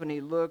comes up and he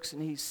looks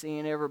and he's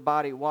seeing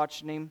everybody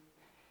watching him.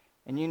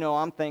 And you know,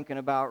 I'm thinking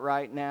about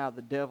right now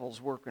the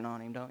devil's working on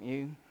him, don't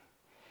you?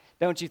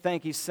 Don't you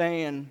think he's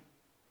saying,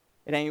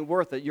 it ain't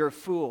worth it, you're a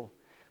fool.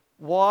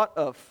 What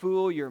a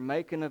fool you're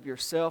making of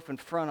yourself in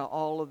front of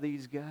all of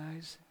these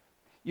guys.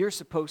 You're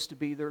supposed to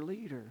be their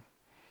leader.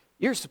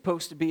 You're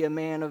supposed to be a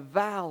man of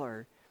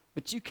valor,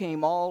 but you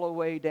came all the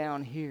way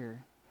down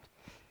here.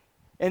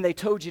 And they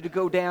told you to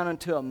go down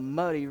into a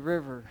muddy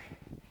river.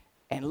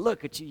 And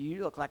look at you,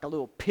 you look like a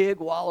little pig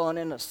wallowing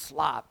in the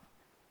slop.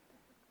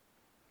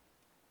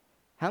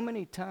 How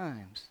many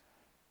times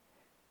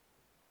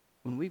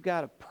when we've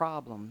got a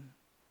problem,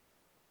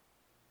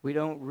 we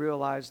don't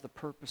realize the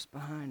purpose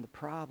behind the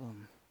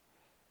problem,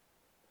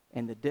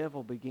 and the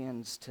devil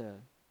begins to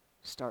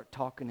start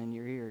talking in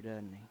your ear,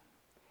 doesn't he?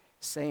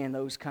 Saying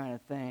those kind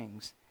of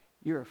things.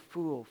 You're a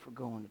fool for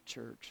going to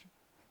church.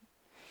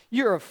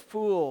 You're a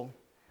fool.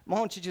 Why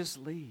don't you just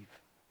leave?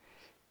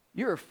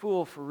 You're a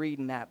fool for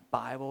reading that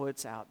Bible.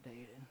 It's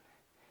outdated.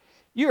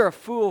 You're a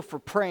fool for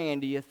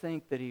praying. Do you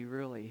think that he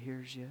really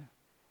hears you?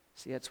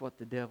 See, that's what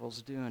the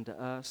devil's doing to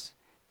us.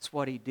 It's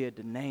what he did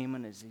to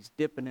Naaman as he's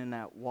dipping in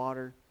that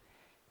water.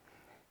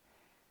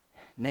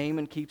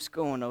 Naaman keeps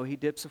going, though. He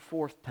dips a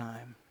 4th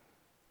time.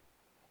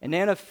 And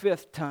then a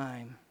 5th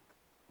time.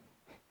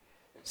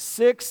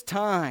 6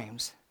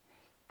 times.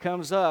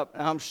 Comes up.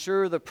 I'm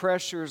sure the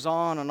pressure's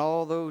on and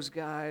all those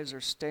guys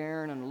are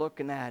staring and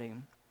looking at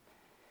him.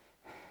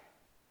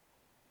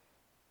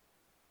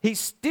 He's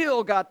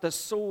still got the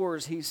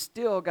sores. He's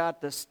still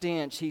got the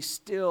stench. He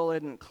still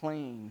isn't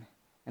clean.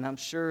 And I'm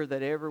sure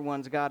that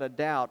everyone's got a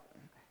doubt.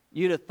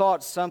 You'd have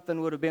thought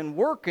something would have been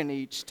working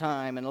each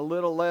time and a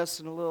little less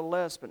and a little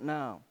less, but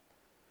no.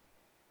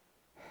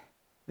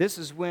 This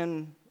is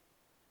when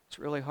it's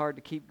really hard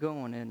to keep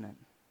going, isn't it?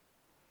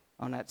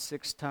 On that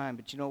 6th time.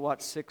 But you know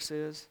what 6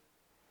 is?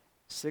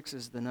 6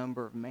 is the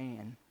number of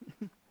man.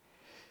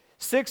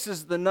 6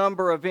 is the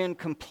number of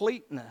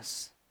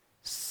incompleteness.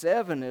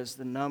 7 is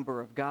the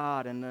number of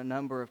God and the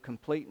number of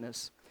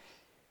completeness.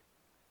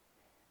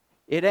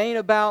 It ain't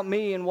about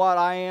me and what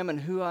I am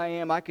and who I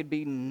am. I could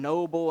be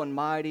noble and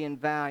mighty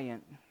and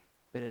valiant,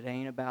 but it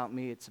ain't about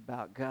me. It's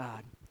about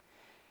God.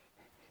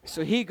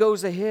 So he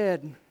goes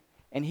ahead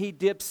and he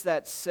dips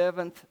that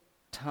 7th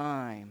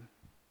time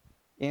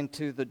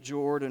into the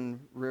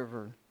Jordan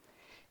River.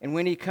 And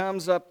when he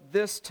comes up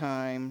this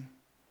time,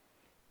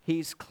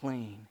 he's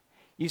clean.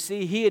 You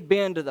see, he had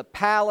been to the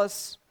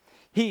palace.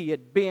 He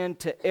had been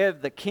to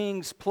the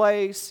king's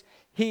place.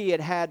 He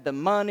had had the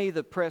money,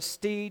 the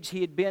prestige.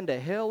 He had been to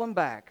hell and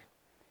back.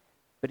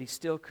 But he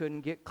still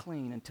couldn't get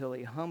clean until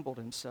he humbled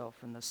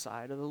himself in the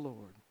sight of the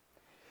Lord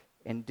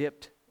and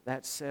dipped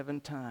that 7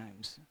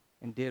 times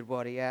and did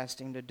what he asked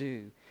him to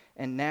do.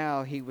 And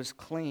now he was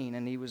clean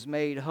and he was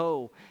made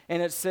whole.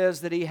 And it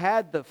says that he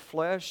had the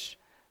flesh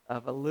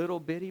of a little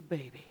bitty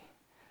baby,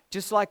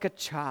 just like a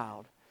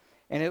child.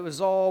 And it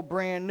was all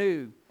brand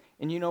new.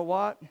 And you know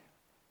what?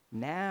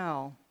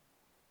 Now,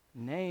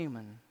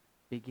 Naaman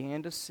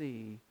began to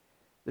see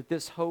that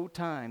this whole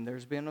time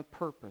there's been a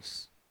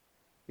purpose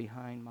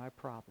behind my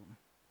problem.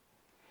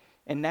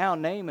 And now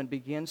Naaman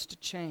begins to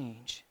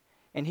change.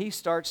 And he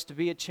starts to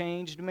be a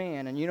changed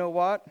man. And you know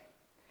what?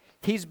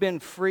 He's been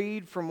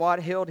freed from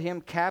what held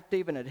him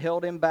captive and had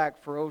held him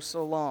back for oh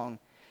so long.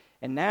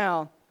 And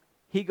now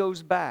he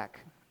goes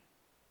back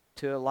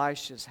to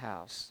Elisha's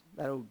house,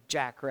 that old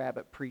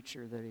jackrabbit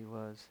preacher that he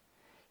was.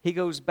 He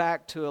goes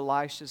back to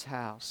Elisha's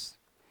house.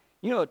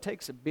 You know, it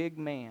takes a big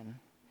man.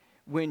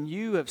 When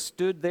you have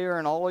stood there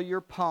in all of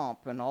your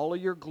pomp and all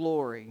of your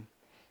glory,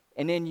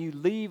 and then you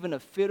leave in a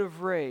fit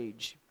of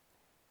rage,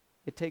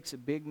 it takes a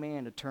big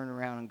man to turn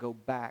around and go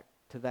back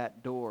to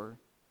that door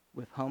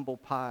with humble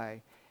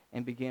pie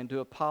and begin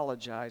to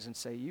apologize and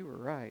say, you were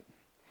right.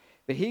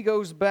 But he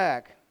goes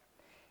back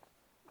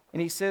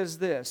and he says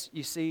this,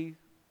 you see,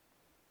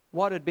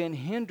 what had been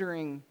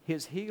hindering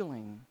his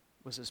healing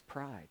was his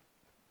pride.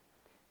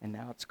 And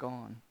now it's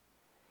gone.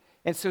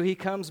 And so he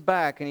comes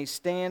back and he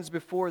stands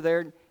before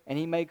there and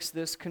he makes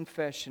this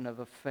confession of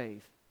a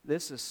faith.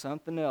 This is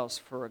something else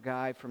for a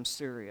guy from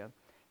Syria.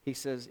 He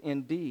says,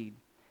 indeed,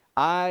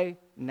 I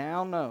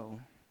now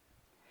know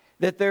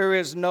that there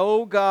is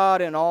no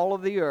God in all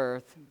of the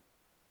earth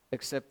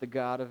except the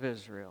God of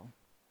Israel.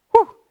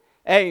 Whew!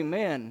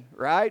 Amen,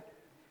 right?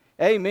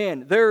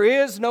 Amen. There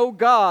is no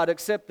God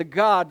except the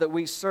God that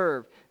we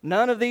serve.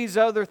 None of these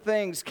other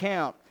things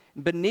count.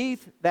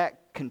 Beneath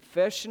that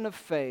confession of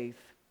faith,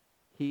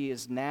 he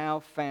has now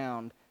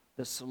found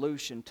the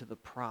solution to the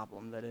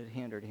problem that had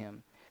hindered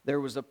him. There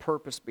was a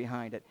purpose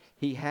behind it.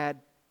 He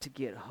had to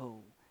get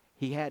whole.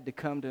 He had to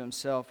come to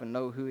himself and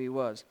know who he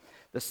was.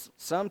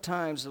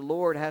 Sometimes the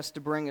Lord has to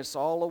bring us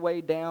all the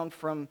way down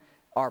from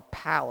our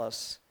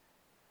palace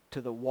to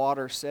the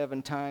water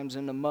 7 times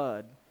in the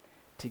mud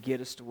to get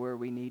us to where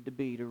we need to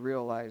be, to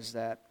realize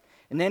that.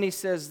 And then he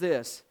says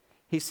this.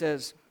 He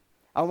says,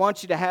 I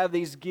want you to have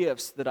these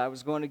gifts that I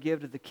was going to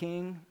give to the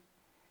king.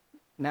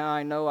 Now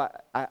I know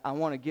I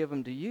want to give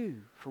them to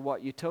you for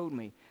what you told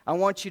me. I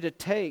want you to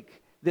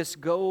take this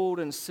gold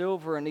and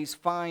silver and these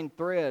fine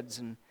threads.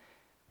 And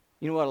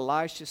you know what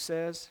Elisha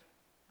says?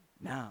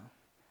 No,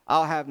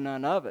 I'll have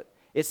none of it.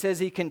 It says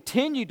he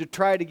continued to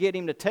try to get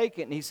him to take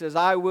it. And he says,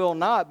 I will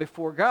not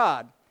before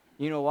God.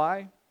 You know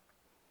why?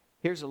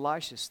 Here's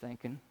Elisha's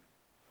thinking.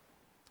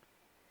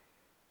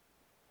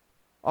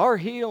 Our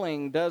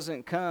healing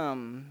doesn't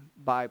come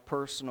by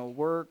personal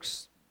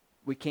works.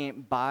 We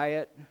can't buy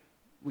it.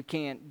 We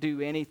can't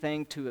do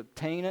anything to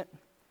obtain it.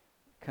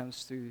 It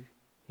comes through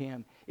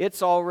Him.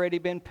 It's already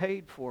been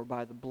paid for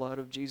by the blood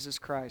of Jesus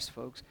Christ,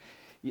 folks.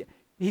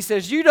 He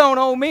says, you don't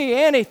owe me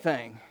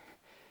anything.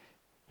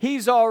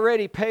 He's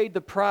already paid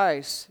the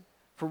price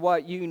for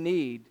what you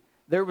need.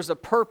 There was a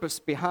purpose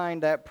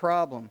behind that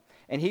problem.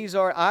 And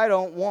I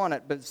don't want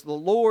it, but the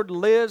Lord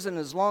lives, and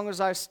as long as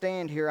I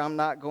stand here, I'm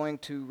not going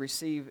to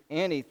receive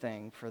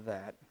anything for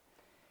that.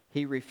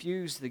 He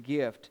refused the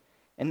gift.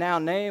 And now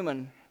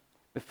Naaman,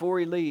 before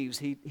he leaves,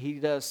 he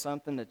does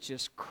something that's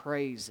just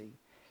crazy.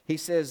 He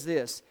says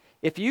this,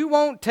 if you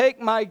won't take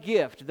my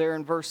gift, there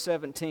in verse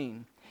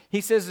 17, he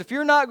says, if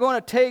you're not going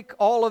to take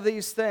all of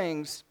these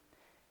things,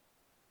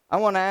 I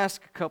want to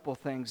ask a couple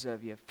things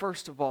of you.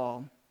 First of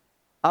all,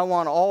 I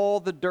want all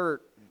the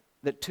dirt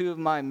that 2 of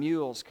my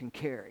mules can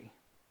carry.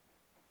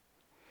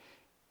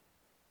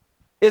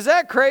 Is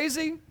that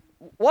crazy?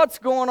 What's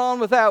going on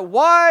with that?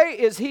 Why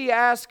is he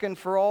asking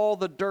for all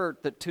the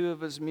dirt that 2 of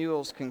his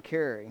mules can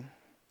carry?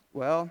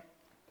 Well,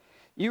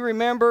 you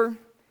remember,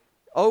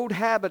 old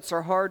habits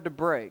are hard to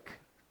break.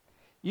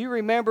 You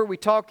remember we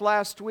talked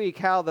last week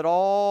how that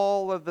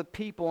all of the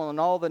people and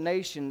all the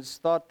nations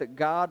thought that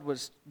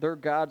their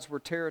gods were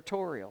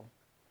territorial.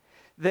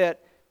 That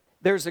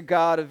there's a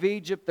god of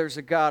Egypt, there's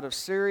a god of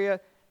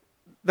Syria.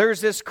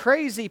 There's this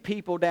crazy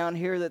people down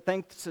here that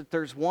thinks that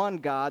there's one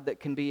God that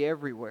can be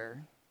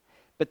everywhere.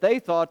 But they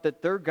thought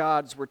that their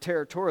gods were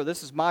territorial.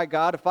 This is my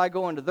God. If I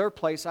go into their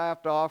place, I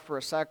have to offer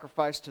a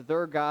sacrifice to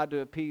their God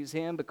to appease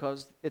him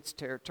because it's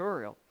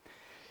territorial.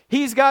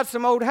 He's got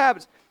some old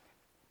habits.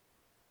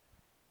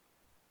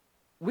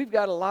 We've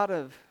got a lot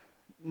of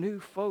new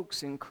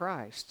folks in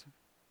Christ.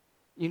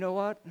 You know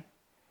what?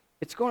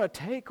 It's going to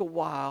take a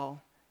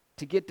while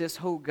to get this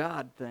whole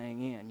God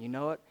thing in. You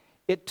know what?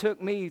 It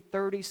took me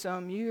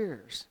 30-some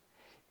years.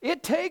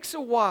 It takes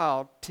a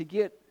while to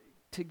get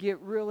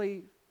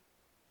really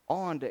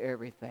on to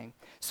everything.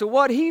 So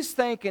what he's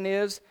thinking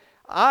is,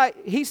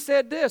 he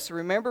said this,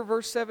 remember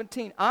verse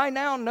 17, I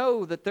now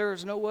know that there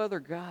is no other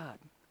God.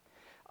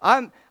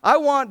 I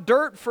want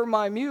dirt for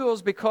my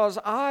mules because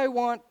I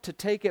want to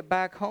take it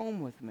back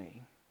home with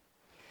me.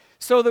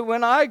 So that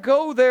when I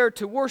go there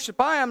to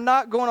worship, I am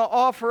not going to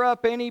offer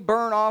up any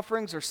burnt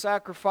offerings or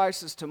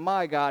sacrifices to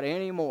my God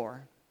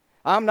anymore.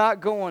 I'm not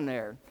going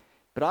there.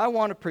 But I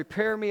want to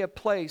prepare me a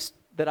place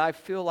that I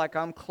feel like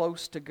I'm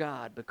close to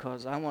God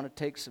because I want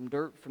to take some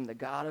dirt from the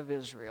God of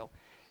Israel.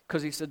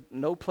 Because he said,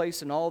 no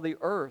place in all the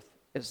earth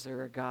is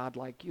there a God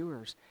like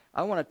yours.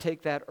 I want to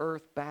take that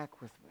earth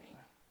back with me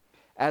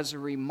as a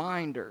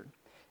reminder,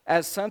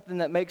 as something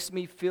that makes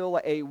me feel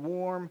a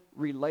warm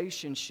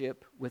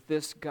relationship with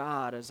this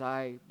God as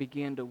I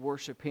begin to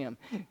worship him.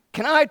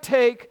 Can I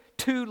take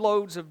 2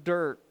 loads of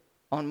dirt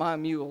on my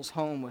mules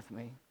home with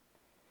me?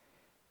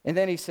 And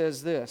then he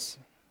says this.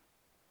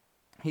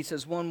 He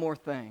says one more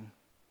thing.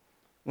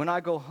 When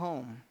I go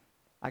home,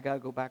 I got to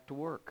go back to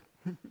work.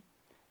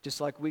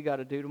 Just like we got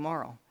to do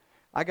tomorrow.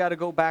 I got to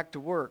go back to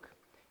work.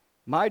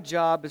 My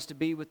job is to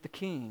be with the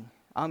king.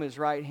 I'm his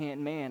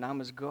right-hand man. I'm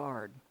his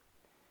guard.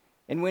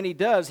 And when he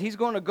does, he's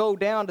going to go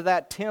down to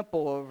that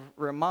temple of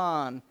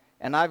Rimmon,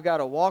 and I've got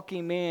to walk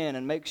him in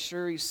and make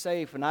sure he's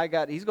safe. And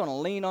he's going to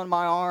lean on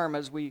my arm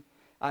as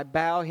I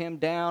bow him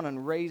down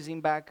and raise him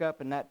back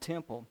up in that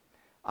temple.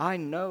 I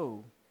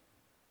know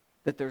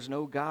that there's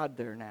no God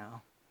there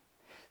now.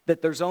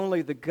 That there's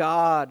only the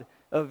God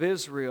of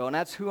Israel, and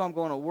that's who I'm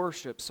going to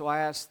worship. So I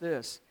ask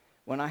this,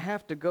 when I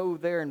have to go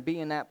there and be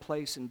in that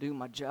place and do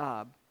my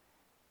job,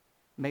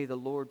 may the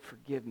Lord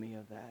forgive me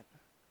of that.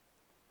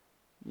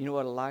 You know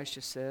what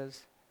Elisha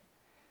says?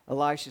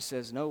 Elisha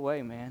says, no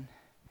way, man.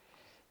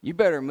 You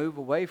better move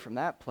away from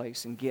that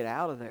place and get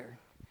out of there.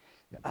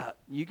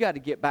 You got to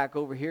get back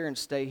over here and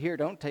stay here.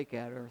 Don't take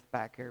that earth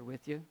back here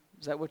with you.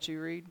 Is that what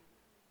you read?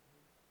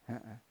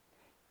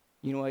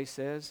 You know what he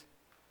says?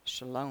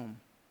 Shalom.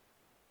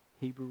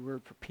 Hebrew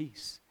word for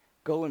peace.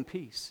 Go in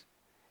peace.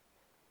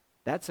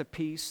 That's a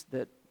peace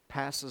that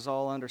passes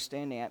all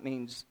understanding. That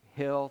means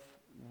health,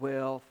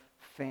 wealth,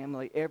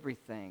 family,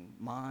 everything.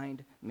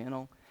 Mind,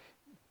 mental.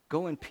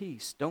 Go in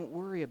peace. Don't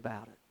worry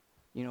about it.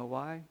 You know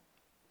why?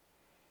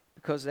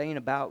 Because it ain't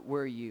about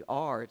where you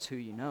are, it's who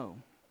you know.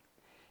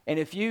 And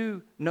if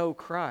you know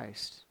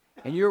Christ,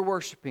 and you're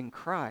worshiping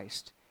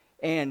Christ,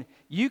 and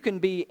you can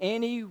be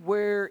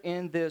anywhere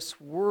in this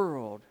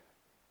world,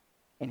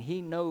 and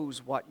he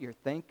knows what you're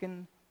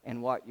thinking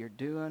and what you're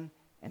doing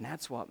And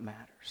that's what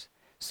matters.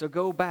 So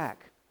go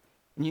back.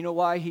 And you know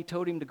why he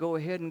told him to go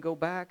ahead and go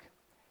back?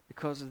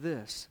 Because of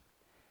this.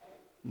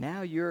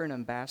 Now you're an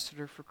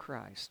ambassador for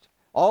Christ.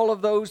 All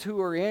of those who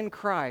are in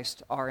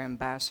Christ are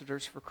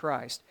ambassadors for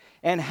Christ.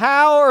 And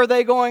how are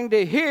they going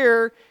to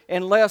hear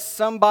unless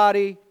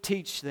somebody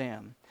teach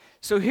them?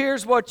 So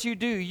here's what you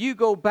do. You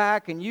go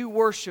back and you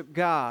worship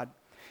God.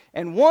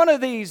 And one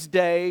of these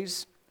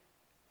days,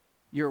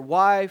 your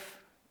wife,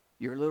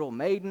 your little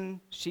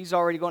maiden, she's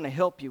already going to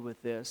help you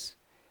with this.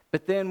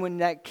 But then when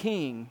that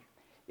king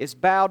is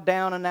bowed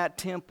down in that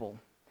temple,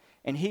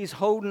 and he's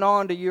holding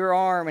on to your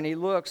arm, and he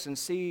looks and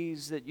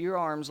sees that your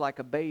arm's like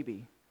a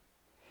baby,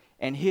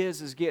 and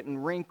his is getting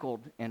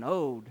wrinkled and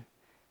old,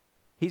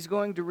 he's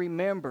going to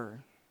remember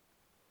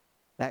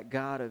that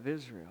God of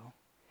Israel.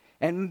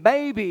 And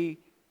maybe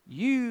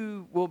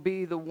you will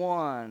be the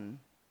one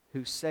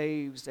who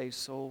saves a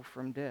soul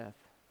from death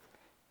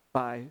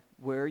by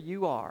where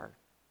you are,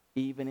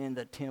 even in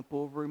the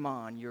temple of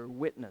Rimmon. Your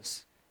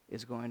witness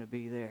is going to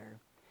be there.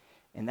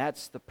 And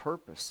that's the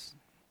purpose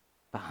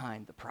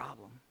behind the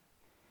problem.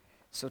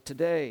 So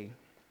today,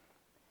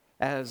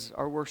 as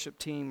our worship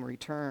team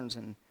returns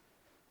and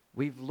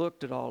we've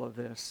looked at all of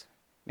this,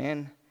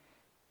 man,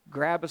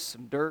 grab us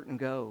some dirt and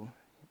go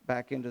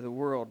back into the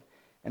world.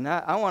 And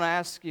I want to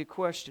ask you a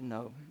question,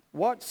 though.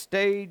 What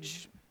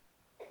stage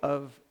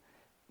of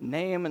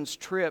Naaman's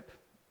trip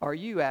are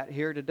you at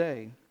here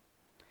today?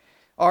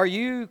 Are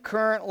you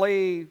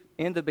currently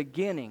in the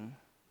beginning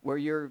where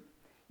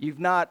you've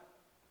not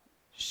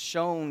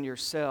shown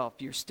yourself?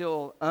 You're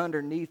still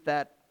underneath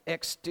that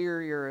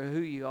exterior of who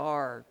you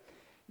are,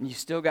 and you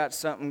still got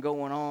something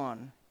going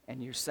on,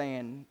 and you're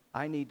saying,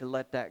 I need to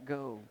let that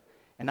go,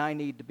 and I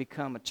need to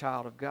become a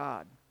child of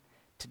God.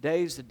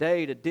 Today's the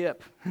day to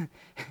dip.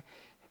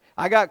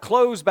 I got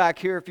clothes back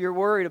here if you're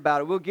worried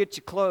about it. We'll get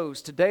you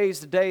clothes. Today's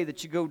the day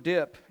that you go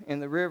dip in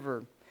the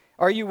river.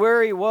 Are you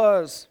where he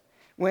was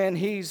when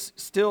he's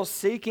still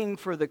seeking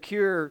for the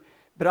cure,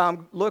 but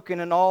I'm looking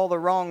in all the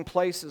wrong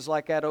places,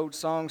 like that old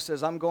song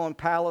says, I'm going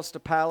palace to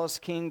palace,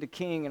 king to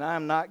king, and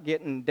I'm not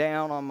getting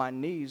down on my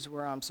knees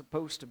where I'm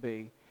supposed to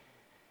be.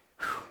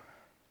 Whew.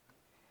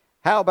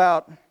 How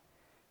about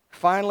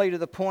finally to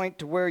the point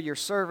to where your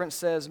servant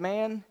says,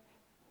 man,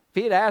 if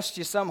he had asked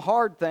you some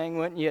hard thing,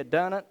 wouldn't you have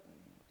done it?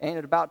 Ain't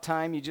it about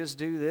time you just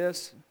do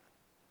this?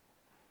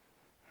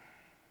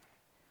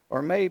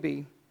 Or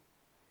maybe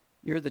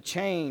you're the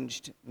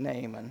changed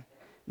Naaman.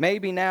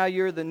 Maybe now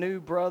you're the new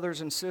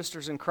brothers and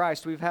sisters in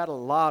Christ. We've had a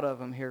lot of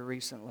them here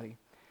recently.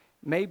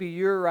 Maybe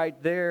you're right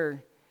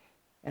there,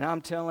 and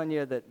I'm telling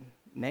you that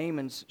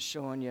Naaman's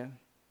showing you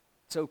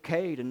it's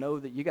okay to know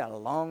that you got a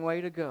long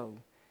way to go.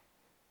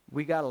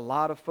 We got a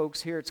lot of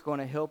folks here that's going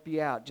to help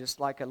you out, just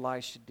like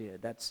Elisha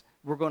did.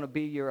 We're going to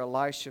be your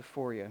Elisha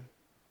for you.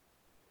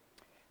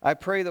 I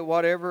pray that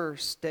whatever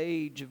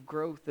stage of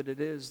growth that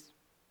it is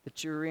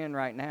that you're in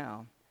right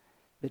now,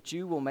 that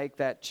you will make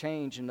that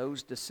change in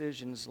those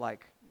decisions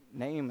like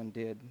Naaman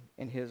did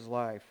in his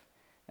life.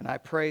 And I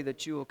pray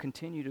that you will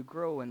continue to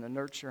grow in the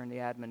nurture and the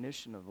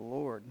admonition of the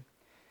Lord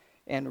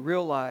and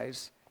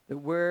realize that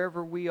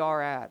wherever we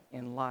are at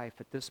in life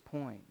at this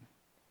point,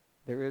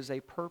 there is a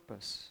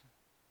purpose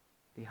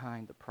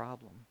behind the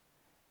problem.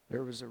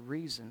 There was a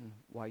reason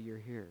why you're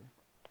here.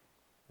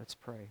 Let's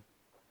pray.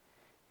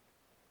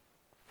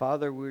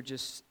 Father, we're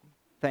just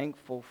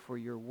thankful for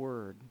your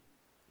word.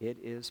 It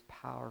is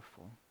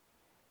powerful.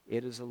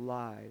 It is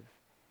alive.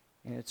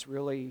 And it's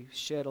really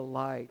shed a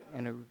light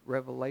and a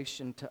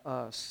revelation to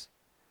us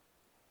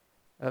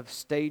of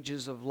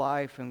stages of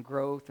life and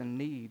growth and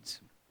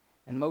needs.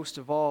 And most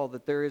of all,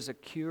 that there is a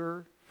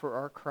cure for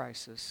our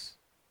crisis.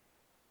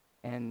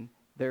 And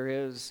there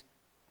is,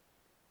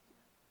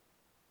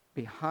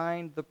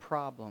 behind the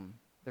problem,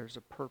 there's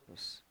a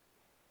purpose.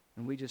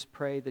 And we just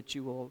pray that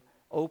you will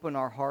open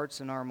our hearts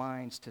and our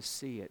minds to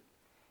see it.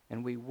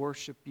 And we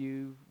worship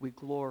you, we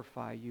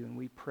glorify you, and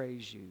we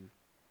praise you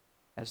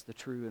as the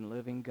true and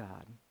living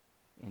God.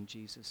 In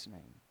Jesus'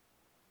 name,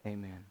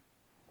 amen.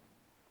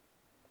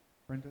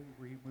 Brenda,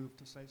 were you moved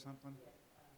to say something?